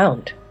have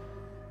around."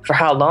 "For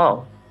how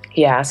long?"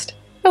 he asked.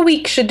 "A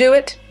week should do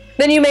it.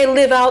 Then you may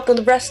live out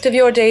the rest of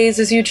your days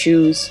as you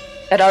choose.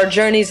 At our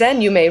journey's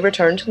end, you may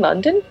return to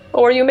London,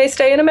 or you may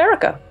stay in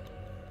America."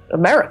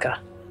 "America?"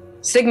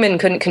 Sigmund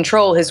couldn't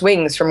control his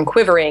wings from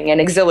quivering in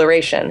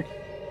exhilaration.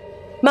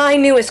 "My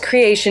newest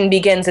creation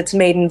begins its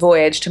maiden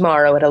voyage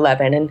tomorrow at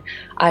 11, and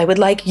I would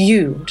like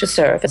you to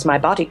serve as my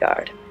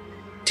bodyguard.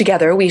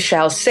 Together we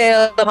shall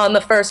sail upon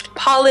the first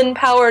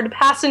pollen-powered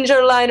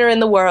passenger liner in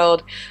the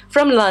world,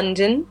 from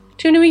London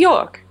to New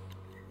York."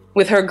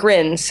 With her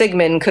grin,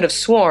 Sigmund could have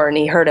sworn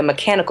he heard a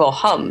mechanical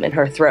hum in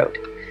her throat.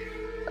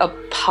 "A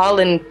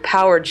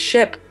pollen-powered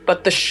ship,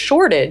 but the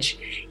shortage—"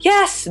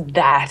 "Yes,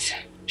 that,"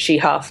 she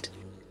huffed.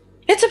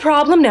 "It's a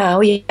problem now,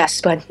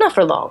 yes, but not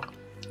for long.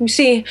 You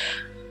see,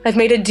 I've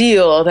made a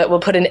deal that will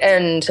put an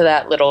end to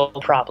that little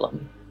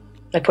problem.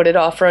 I put it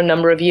off for a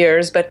number of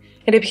years, but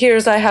it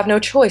appears I have no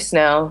choice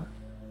now.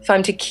 If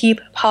I'm to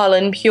keep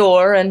pollen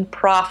pure and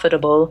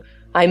profitable,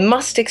 I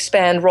must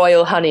expand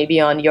royal honey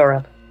beyond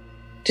Europe.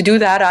 To do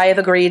that, I have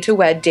agreed to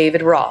wed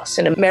David Ross,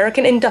 an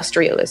American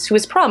industrialist who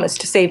has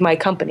promised to save my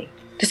company.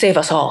 To save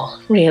us all,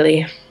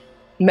 really.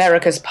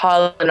 America's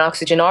pollen and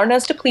oxygen aren't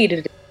as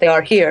depleted as they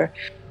are here.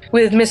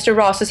 With Mr.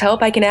 Ross's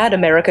help, I can add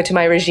America to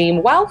my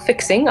regime while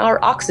fixing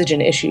our oxygen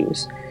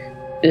issues."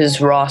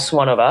 "Is Ross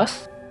one of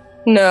us?"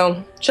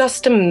 "No,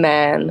 just a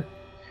man."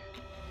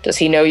 "Does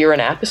he know you're an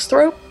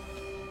apisthrop?"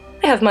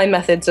 "I have my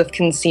methods of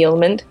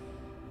concealment."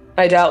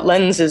 "I doubt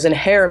lenses and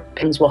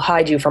hairpins will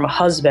hide you from a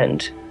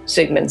husband,"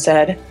 Sigmund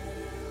said.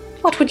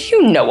 "What would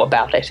you know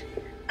about it?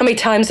 How many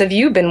times have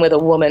you been with a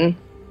woman?"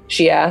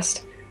 she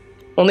asked.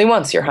 "Only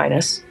once, Your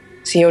Highness.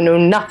 So you know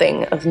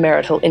nothing of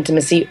marital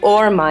intimacy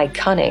or my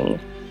cunning.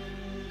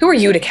 Who are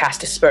you to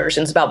cast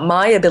aspersions about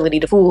my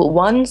ability to fool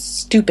one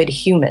stupid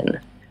human?"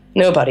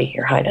 "Nobody,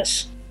 Your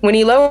Highness." When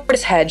he lowered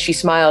his head, she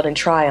smiled in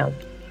triumph.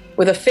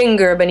 With a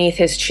finger beneath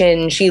his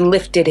chin, she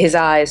lifted his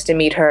eyes to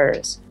meet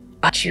hers.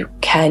 "But you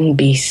can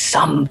be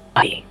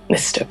somebody,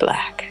 Mr.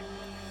 Black.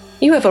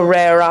 You have a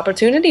rare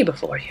opportunity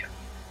before you.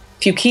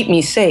 If you keep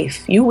me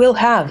safe, you will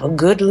have a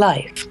good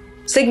life."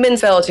 Sigmund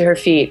fell to her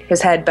feet,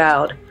 his head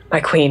bowed. "My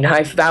queen,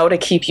 I vow to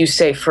keep you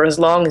safe for as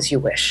long as you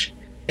wish.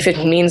 If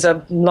it means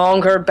a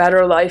longer,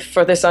 better life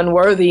for this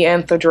unworthy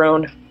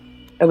anthrodrone,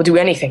 I will do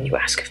anything you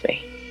ask of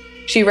me."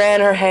 She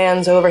ran her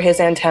hands over his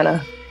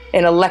antenna.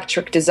 An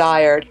electric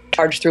desire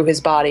charged through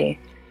his body.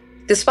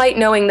 Despite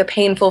knowing the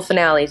painful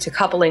finale to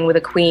coupling with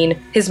a queen,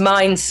 his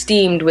mind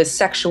steamed with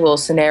sexual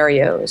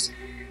scenarios.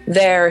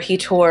 There he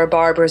tore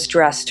Barbara's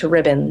dress to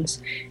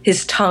ribbons,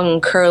 his tongue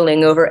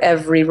curling over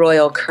every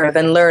royal curve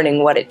and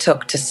learning what it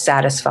took to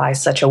satisfy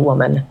such a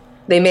woman.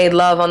 They made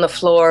love on the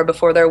floor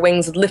before their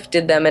wings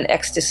lifted them in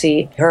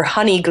ecstasy, her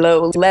honey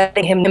glow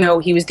letting him know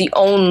he was the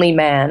only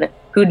man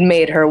who'd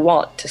made her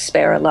want to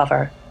spare a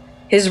lover.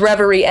 His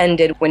reverie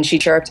ended when she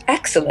chirped,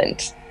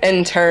 "Excellent,"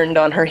 and turned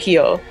on her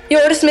heel.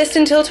 "You're dismissed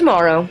until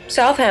tomorrow.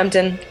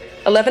 Southampton,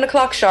 11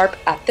 o'clock sharp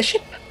at the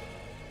ship."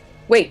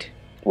 Wait,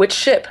 which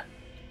ship?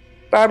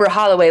 Barbara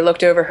Holloway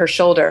looked over her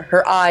shoulder,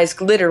 her eyes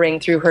glittering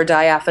through her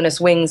diaphanous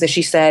wings as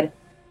she said,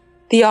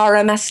 "The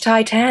RMS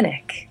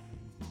Titanic."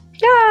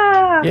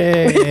 Yeah!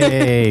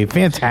 Yay!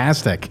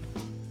 Fantastic.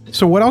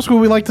 So what else would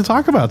we like to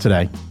talk about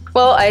today?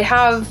 Well, I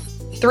have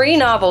 3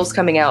 novels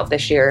coming out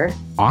this year.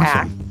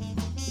 Awesome.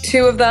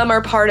 2 of them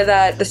are part of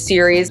the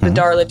series, the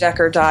Darla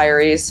Decker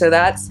Diaries. So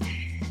that's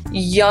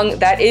young.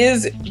 That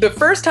is the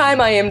first time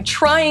I am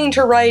trying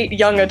to write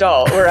young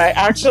adult, where I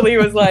actually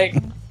was like,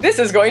 this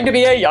is going to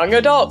be a young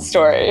adult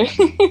story.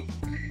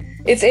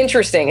 It's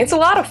interesting. It's a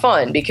lot of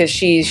fun because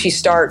she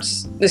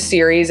starts the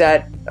series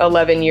at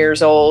 11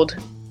 years old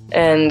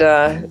and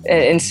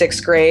in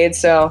 6th grade.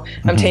 So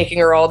I'm taking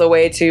her all the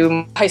way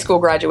to high school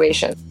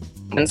graduation.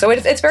 And so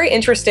it's very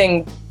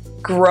interesting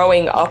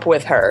growing up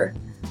with her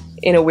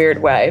in a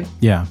weird way.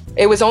 Yeah.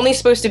 It was only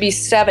supposed to be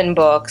 7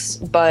 books,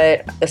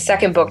 but the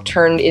second book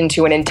turned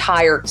into an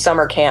entire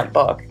summer camp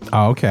book.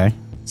 Oh, okay.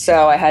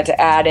 So I had to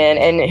add in,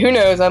 and who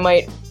knows, I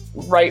might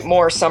write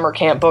more summer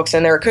camp books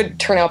in there. It could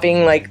turn out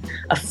being like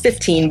a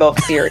 15-book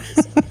series.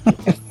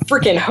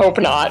 Freaking hope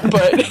not,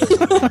 but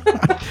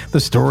the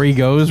story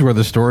goes where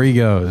the story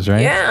goes,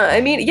 right? Yeah,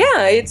 I mean,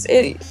 yeah,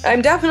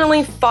 I'm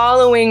definitely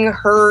following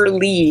her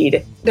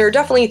lead. There are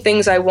definitely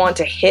things I want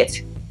to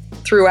hit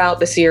throughout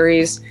the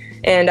series,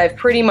 and I've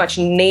pretty much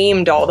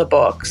named all the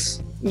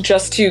books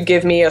just to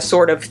give me a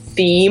sort of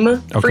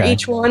theme for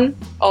each one.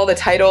 All the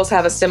titles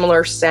have a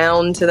similar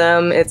sound to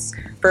them.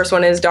 First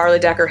one is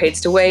Darla Decker Hates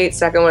to Wait.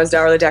 Second one is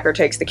Darla Decker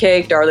Takes the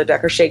Cake. Darla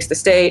Decker Shakes the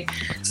State.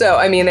 So,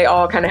 I mean, they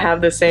all kind of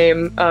have the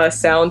same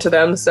sound to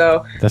them.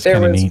 So that's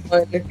there was neat.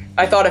 one.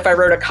 I thought if I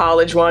wrote a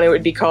college one, it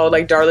would be called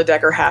like Darla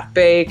Decker Half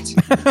Baked,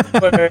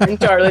 or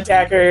Darla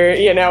Decker,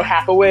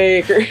 Half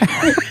Awake, or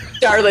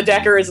Darla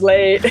Decker is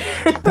Late.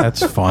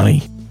 That's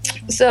funny.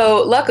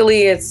 So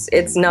luckily, it's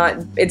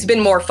been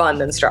more fun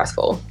than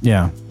stressful.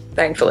 Yeah.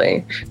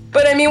 Thankfully.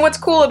 But I mean, what's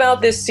cool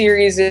about this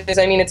series is,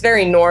 I mean, it's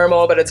very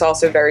normal, but it's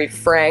also very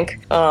frank.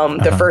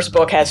 The first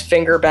book has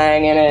finger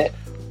bang in it.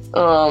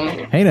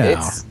 Hey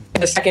now.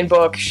 The second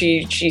book,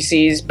 she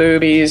sees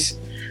boobies,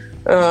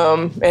 in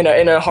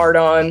a hard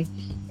on.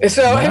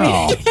 So Wow. I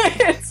mean,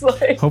 it's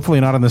like, hopefully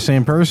not in the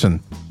same person.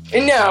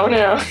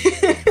 No.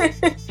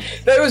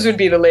 Those would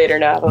be the later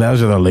novels.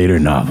 Those are the later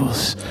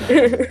novels.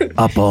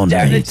 Up all The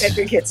night.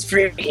 Decker gets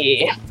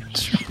free.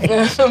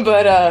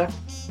 But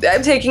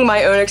I'm taking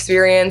my own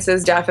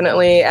experiences,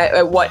 definitely.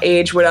 At what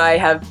age would I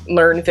have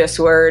learned this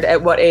word?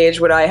 At what age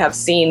would I have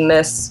seen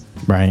this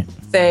Right.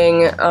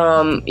 thing?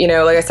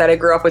 Like I said, I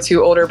grew up with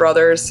 2 older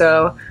brothers,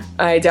 so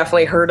I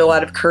definitely heard a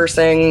lot of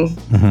cursing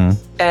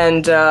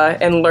and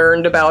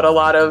learned about a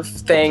lot of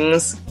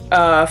things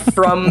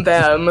from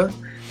them.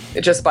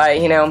 Just by,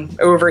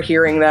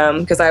 overhearing them,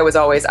 because I was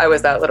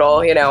that little,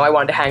 I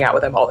wanted to hang out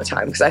with them all the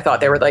time because I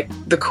thought they were like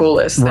the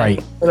coolest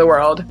thing in the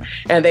world,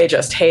 and they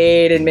just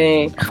hated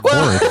me. Of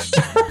course.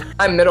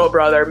 I'm middle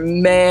brother.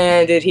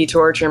 Man, did he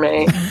torture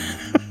me.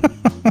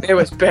 It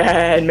was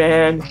bad,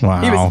 man.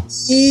 Wow. He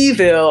was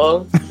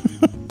evil.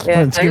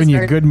 Yeah, It's giving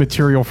you good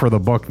material for the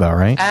book, though,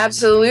 right?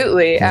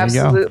 Absolutely.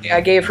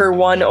 I gave her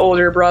one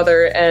older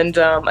brother, and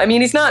I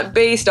mean, he's not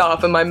based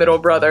off of my middle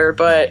brother,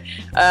 but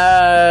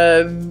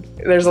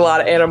there's a lot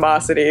of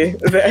animosity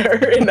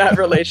there in that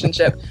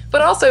relationship,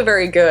 but also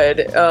very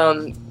good.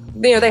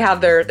 They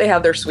have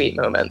their sweet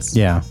moments.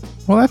 Yeah.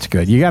 Well, that's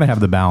good. You got to have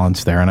the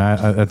balance there, and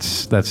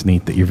that's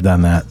neat that you've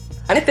done that.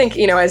 And I think,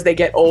 as they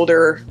get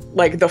older,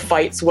 like the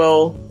fights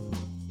will,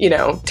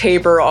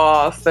 taper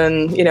off.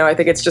 And, I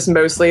think it's just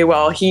mostly,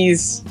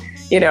 he's,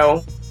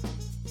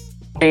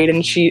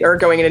 and she are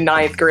going into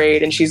 9th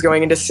grade and she's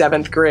going into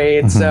 7th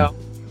grade. So,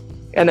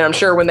 and then I'm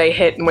sure when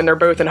they're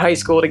both in high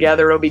school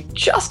together, it'll be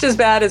just as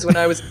bad as when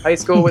I was in high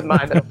school with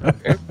my middle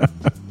brother.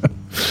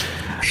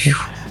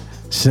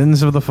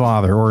 Sins of the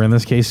father, or in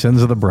this case,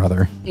 sins of the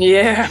brother.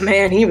 Yeah,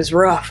 man, he was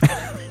rough.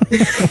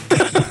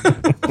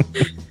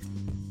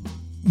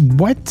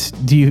 What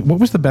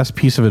was the best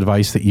piece of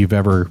advice that you've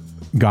ever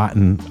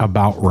gotten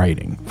about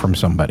writing from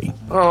somebody?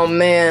 Oh,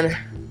 man.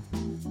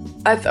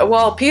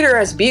 Peter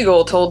S.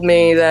 Beagle told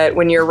me that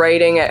when you're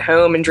writing at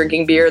home and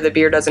drinking beer, the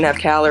beer doesn't have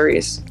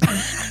calories.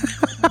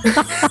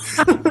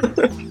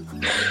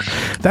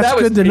 That's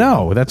good to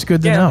know. That's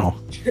good to know.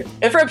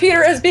 And from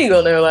Peter S.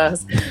 Beagle, no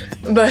less.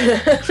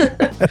 But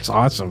that's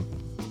awesome.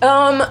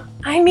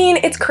 I mean,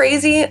 it's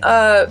crazy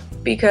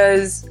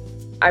because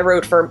I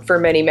wrote for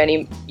many,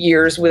 many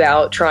years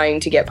without trying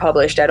to get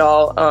published at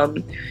all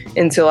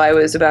until I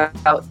was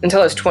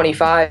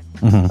 25.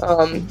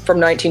 From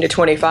 19 to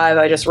 25,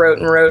 I just wrote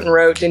and wrote and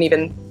wrote, didn't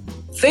even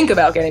think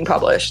about getting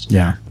published.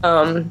 Yeah.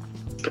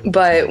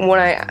 But when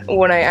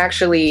I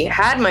actually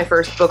had my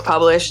first book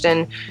published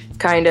and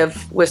kind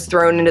of was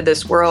thrown into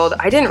this world,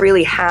 I didn't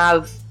really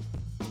have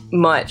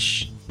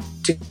much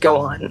to go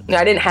on.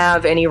 I didn't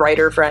have any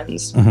writer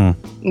friends,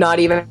 not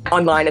even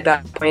online at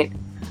that point.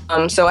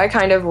 So I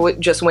kind of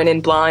just went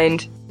in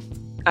blind.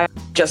 I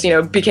just,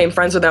 became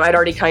friends with them. I'd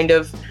already kind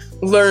of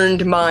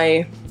learned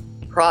my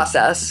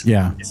process.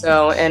 Yeah.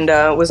 So, and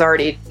was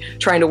already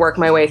trying to work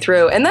my way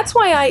through. And that's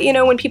why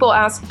when people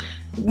ask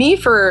me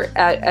for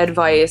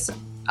advice,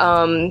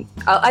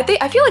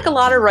 I feel like a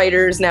lot of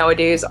writers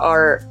nowadays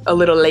are a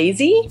little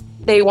lazy.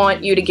 They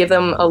want you to give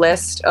them a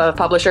list of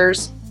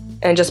publishers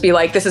and just be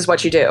like, this is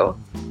what you do.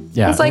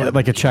 Yeah, it's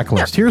like a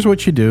checklist. Here's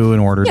what you do in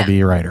order to be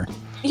a writer.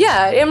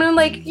 Yeah, I mean,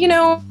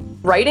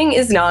 writing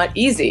is not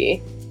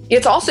easy.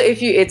 It's also,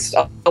 it's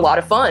a lot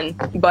of fun,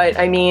 but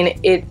I mean,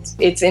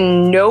 it's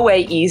in no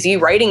way easy.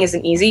 Writing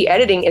isn't easy.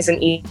 Editing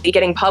isn't easy.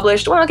 Getting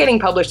published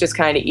is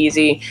kind of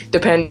easy,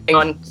 depending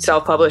on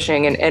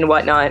self-publishing and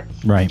whatnot.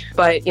 Right.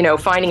 But,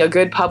 finding a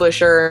good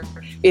publisher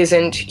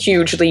isn't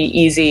hugely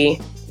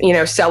easy.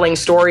 Selling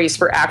stories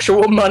for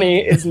actual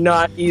money is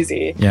not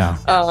easy. Yeah.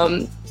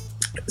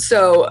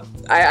 So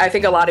I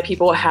think a lot of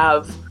people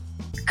have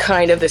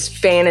kind of this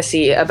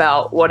fantasy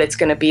about what it's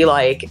going to be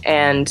like,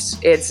 and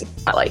it's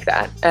not like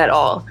that at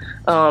all.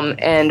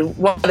 And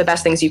one of the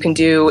best things you can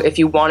do if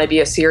you want to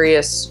be a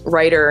serious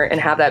writer and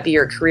have that be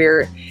your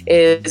career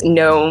is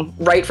know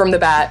right from the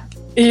bat,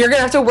 you're going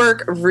to have to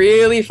work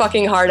really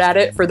fucking hard at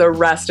it for the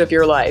rest of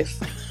your life.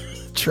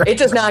 True. It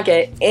does not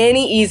get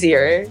any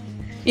easier.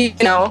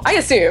 I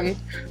assume,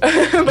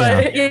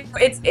 but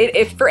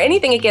if for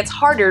anything, it gets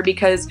harder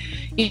because,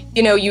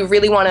 you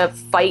really want to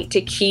fight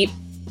to keep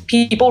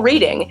people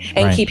reading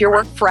and keep your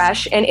work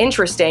fresh and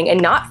interesting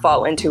and not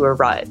fall into a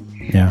rut.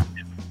 Yeah.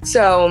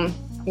 So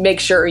make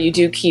sure you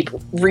do keep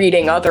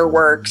reading other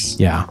works.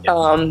 Yeah.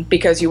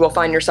 Because you will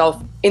find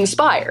yourself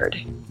inspired.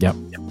 Yep.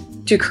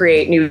 To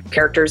create new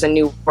characters and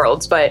new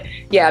worlds. But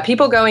yeah,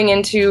 people going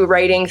into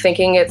writing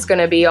thinking it's going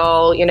to be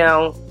all,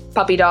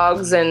 puppy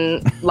dogs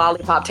and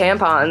lollipop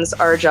tampons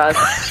are just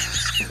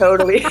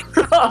totally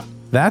wrong.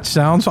 That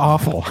sounds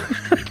awful.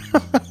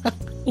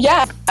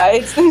 Yeah,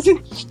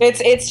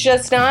 it's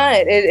just not.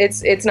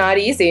 It's not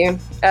easy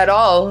at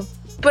all.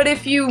 But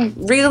if you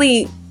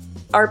really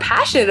are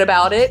passionate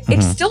about it,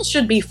 it still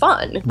should be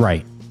fun.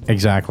 Right.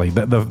 Exactly.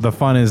 The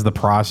fun is the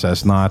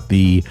process, not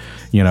the,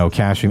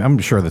 cashing. I'm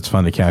sure that's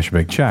fun to cash a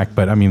big check,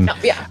 but I mean,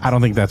 I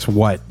don't think that's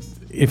what.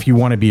 If you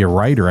want to be a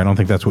writer, I don't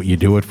think that's what you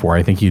do it for.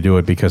 I think you do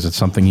it because it's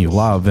something you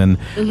love, and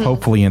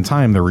hopefully in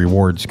time the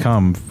rewards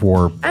come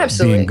for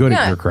being good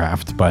at your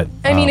craft. But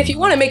I mean, if you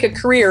want to make a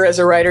career as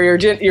a writer,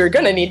 you're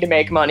going to need to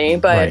make money.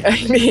 But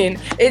I mean,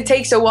 it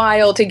takes a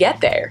while to get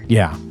there.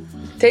 Yeah,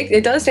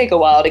 it does take a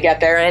while to get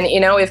there. And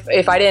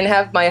if I didn't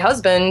have my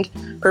husband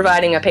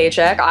providing a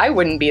paycheck, I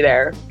wouldn't be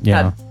there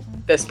at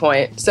this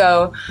point.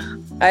 So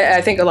I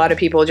think a lot of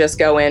people just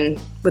go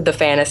in with the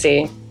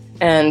fantasy.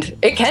 And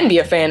it can be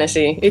a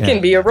fantasy. It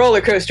can be a roller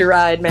coaster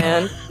ride,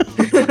 man.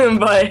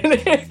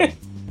 But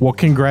well,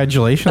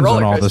 congratulations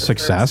on all the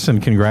success,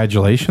 and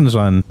congratulations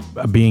on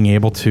being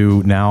able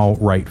to now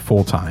write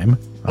full time.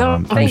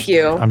 Thank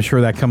you. I'm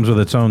sure that comes with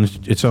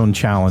its own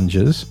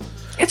challenges.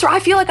 I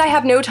feel like I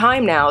have no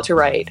time now to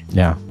write.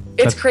 Yeah,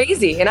 it's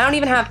crazy, and I don't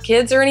even have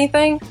kids or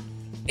anything.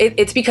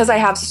 It's because I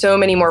have so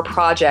many more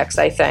projects,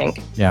 I think.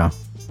 Yeah.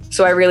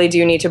 So I really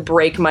do need to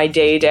break my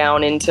day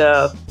down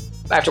into.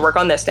 I have to work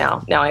on this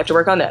now. Now I have to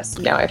work on this.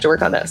 Now I have to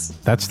work on this.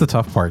 That's the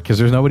tough part, because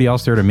there's nobody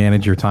else there to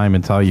manage your time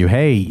and tell you,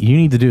 hey, you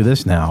need to do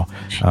this now.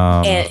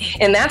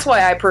 And that's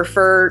why I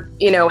prefer,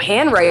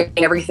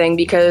 handwriting everything,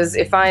 because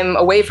if I'm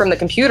away from the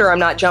computer, I'm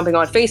not jumping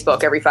on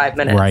Facebook every 5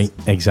 minutes. Right,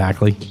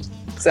 exactly.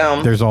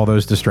 So there's all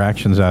those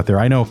distractions out there.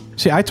 I know.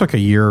 See, I took a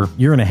year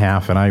and a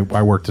half, and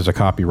I worked as a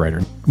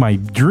copywriter. My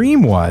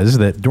dream was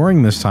that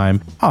during this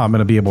time, I'm going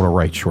to be able to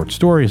write short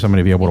stories. I'm going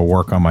to be able to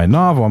work on my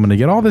novel. I'm going to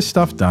get all this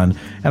stuff done,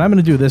 and I'm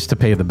going to do this to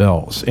pay the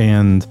bills.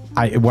 And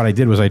what I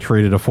did was I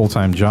traded a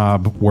full-time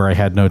job where I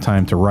had no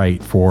time to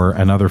write for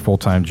another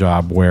full-time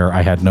job where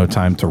I had no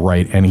time to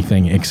write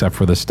anything except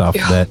for the stuff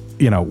that,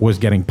 was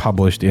getting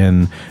published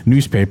in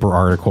newspaper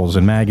articles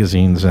and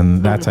magazines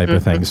and that type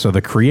of thing. So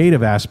the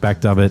creative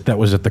aspect of it that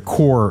was at the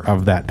core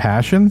of that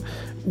passion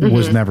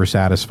was never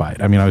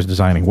satisfied. I mean, I was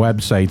designing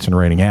websites and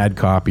writing ad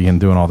copy and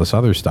doing all this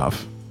other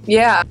stuff.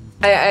 Yeah.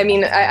 I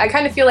mean, I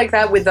kind of feel like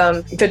that with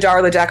the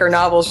Darla Decker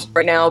novels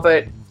right now,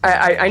 but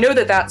I know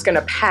that that's going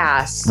to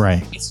pass.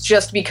 Right. It's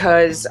just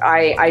because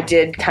I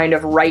did kind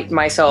of write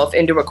myself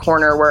into a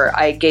corner where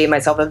I gave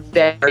myself a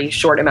very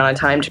short amount of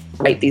time to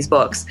write these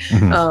books.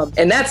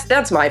 And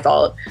that's my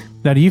fault.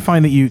 Now, do you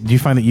find that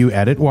you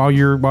edit while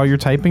you're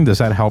typing? Does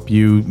that help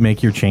you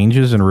make your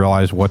changes and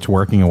realize what's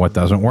working and what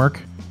doesn't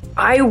work?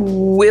 I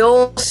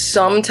will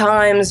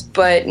sometimes,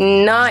 but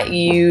not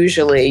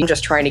usually. I'm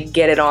just trying to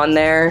get it on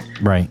there.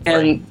 Right.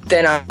 And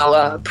then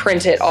I'll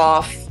print it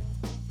off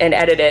and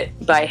edit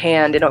it by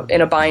hand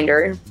in a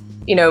binder.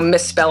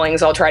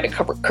 misspellings, I'll try to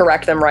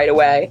correct them right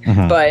away.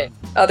 But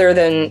other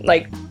than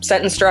like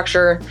sentence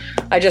structure,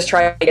 I just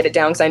try to get it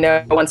down because I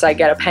know once I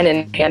get a pen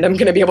in hand, I'm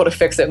going to be able to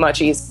fix it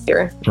much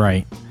easier.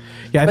 Right.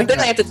 Yeah. But then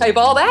I have to type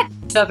all that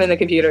stuff in the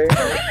computer.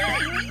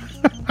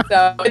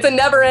 So it's a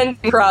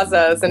never-ending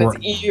process, and it's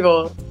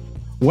evil.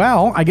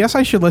 Well, I guess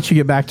I should let you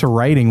get back to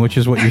writing, which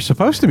is what you're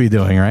supposed to be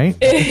doing, right?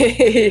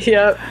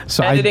 Yep.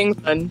 So Editing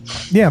fun.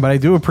 Yeah, but I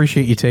do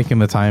appreciate you taking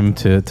the time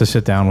to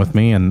sit down with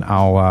me, and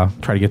I'll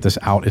try to get this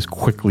out as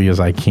quickly as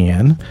I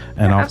can.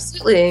 And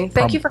absolutely.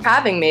 Thank you for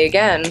having me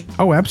again.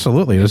 Oh,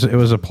 absolutely. It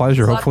was a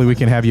pleasure. Hopefully we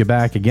can have you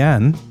back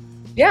again.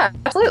 Yeah,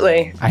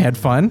 absolutely. I had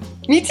fun.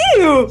 Me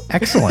too.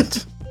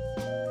 Excellent.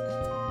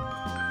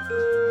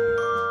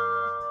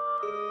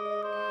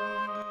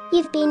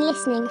 You've been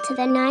listening to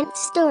the Ninth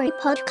Story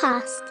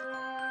podcast,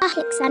 a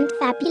Hicks and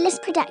Fabulous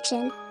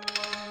production.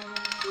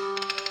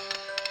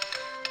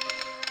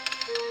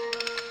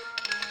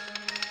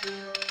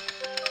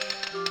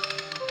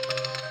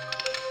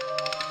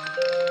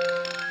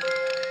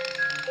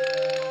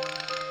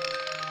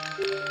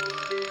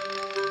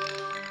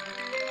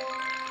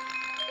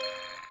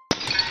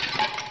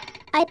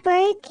 I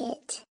broke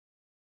it.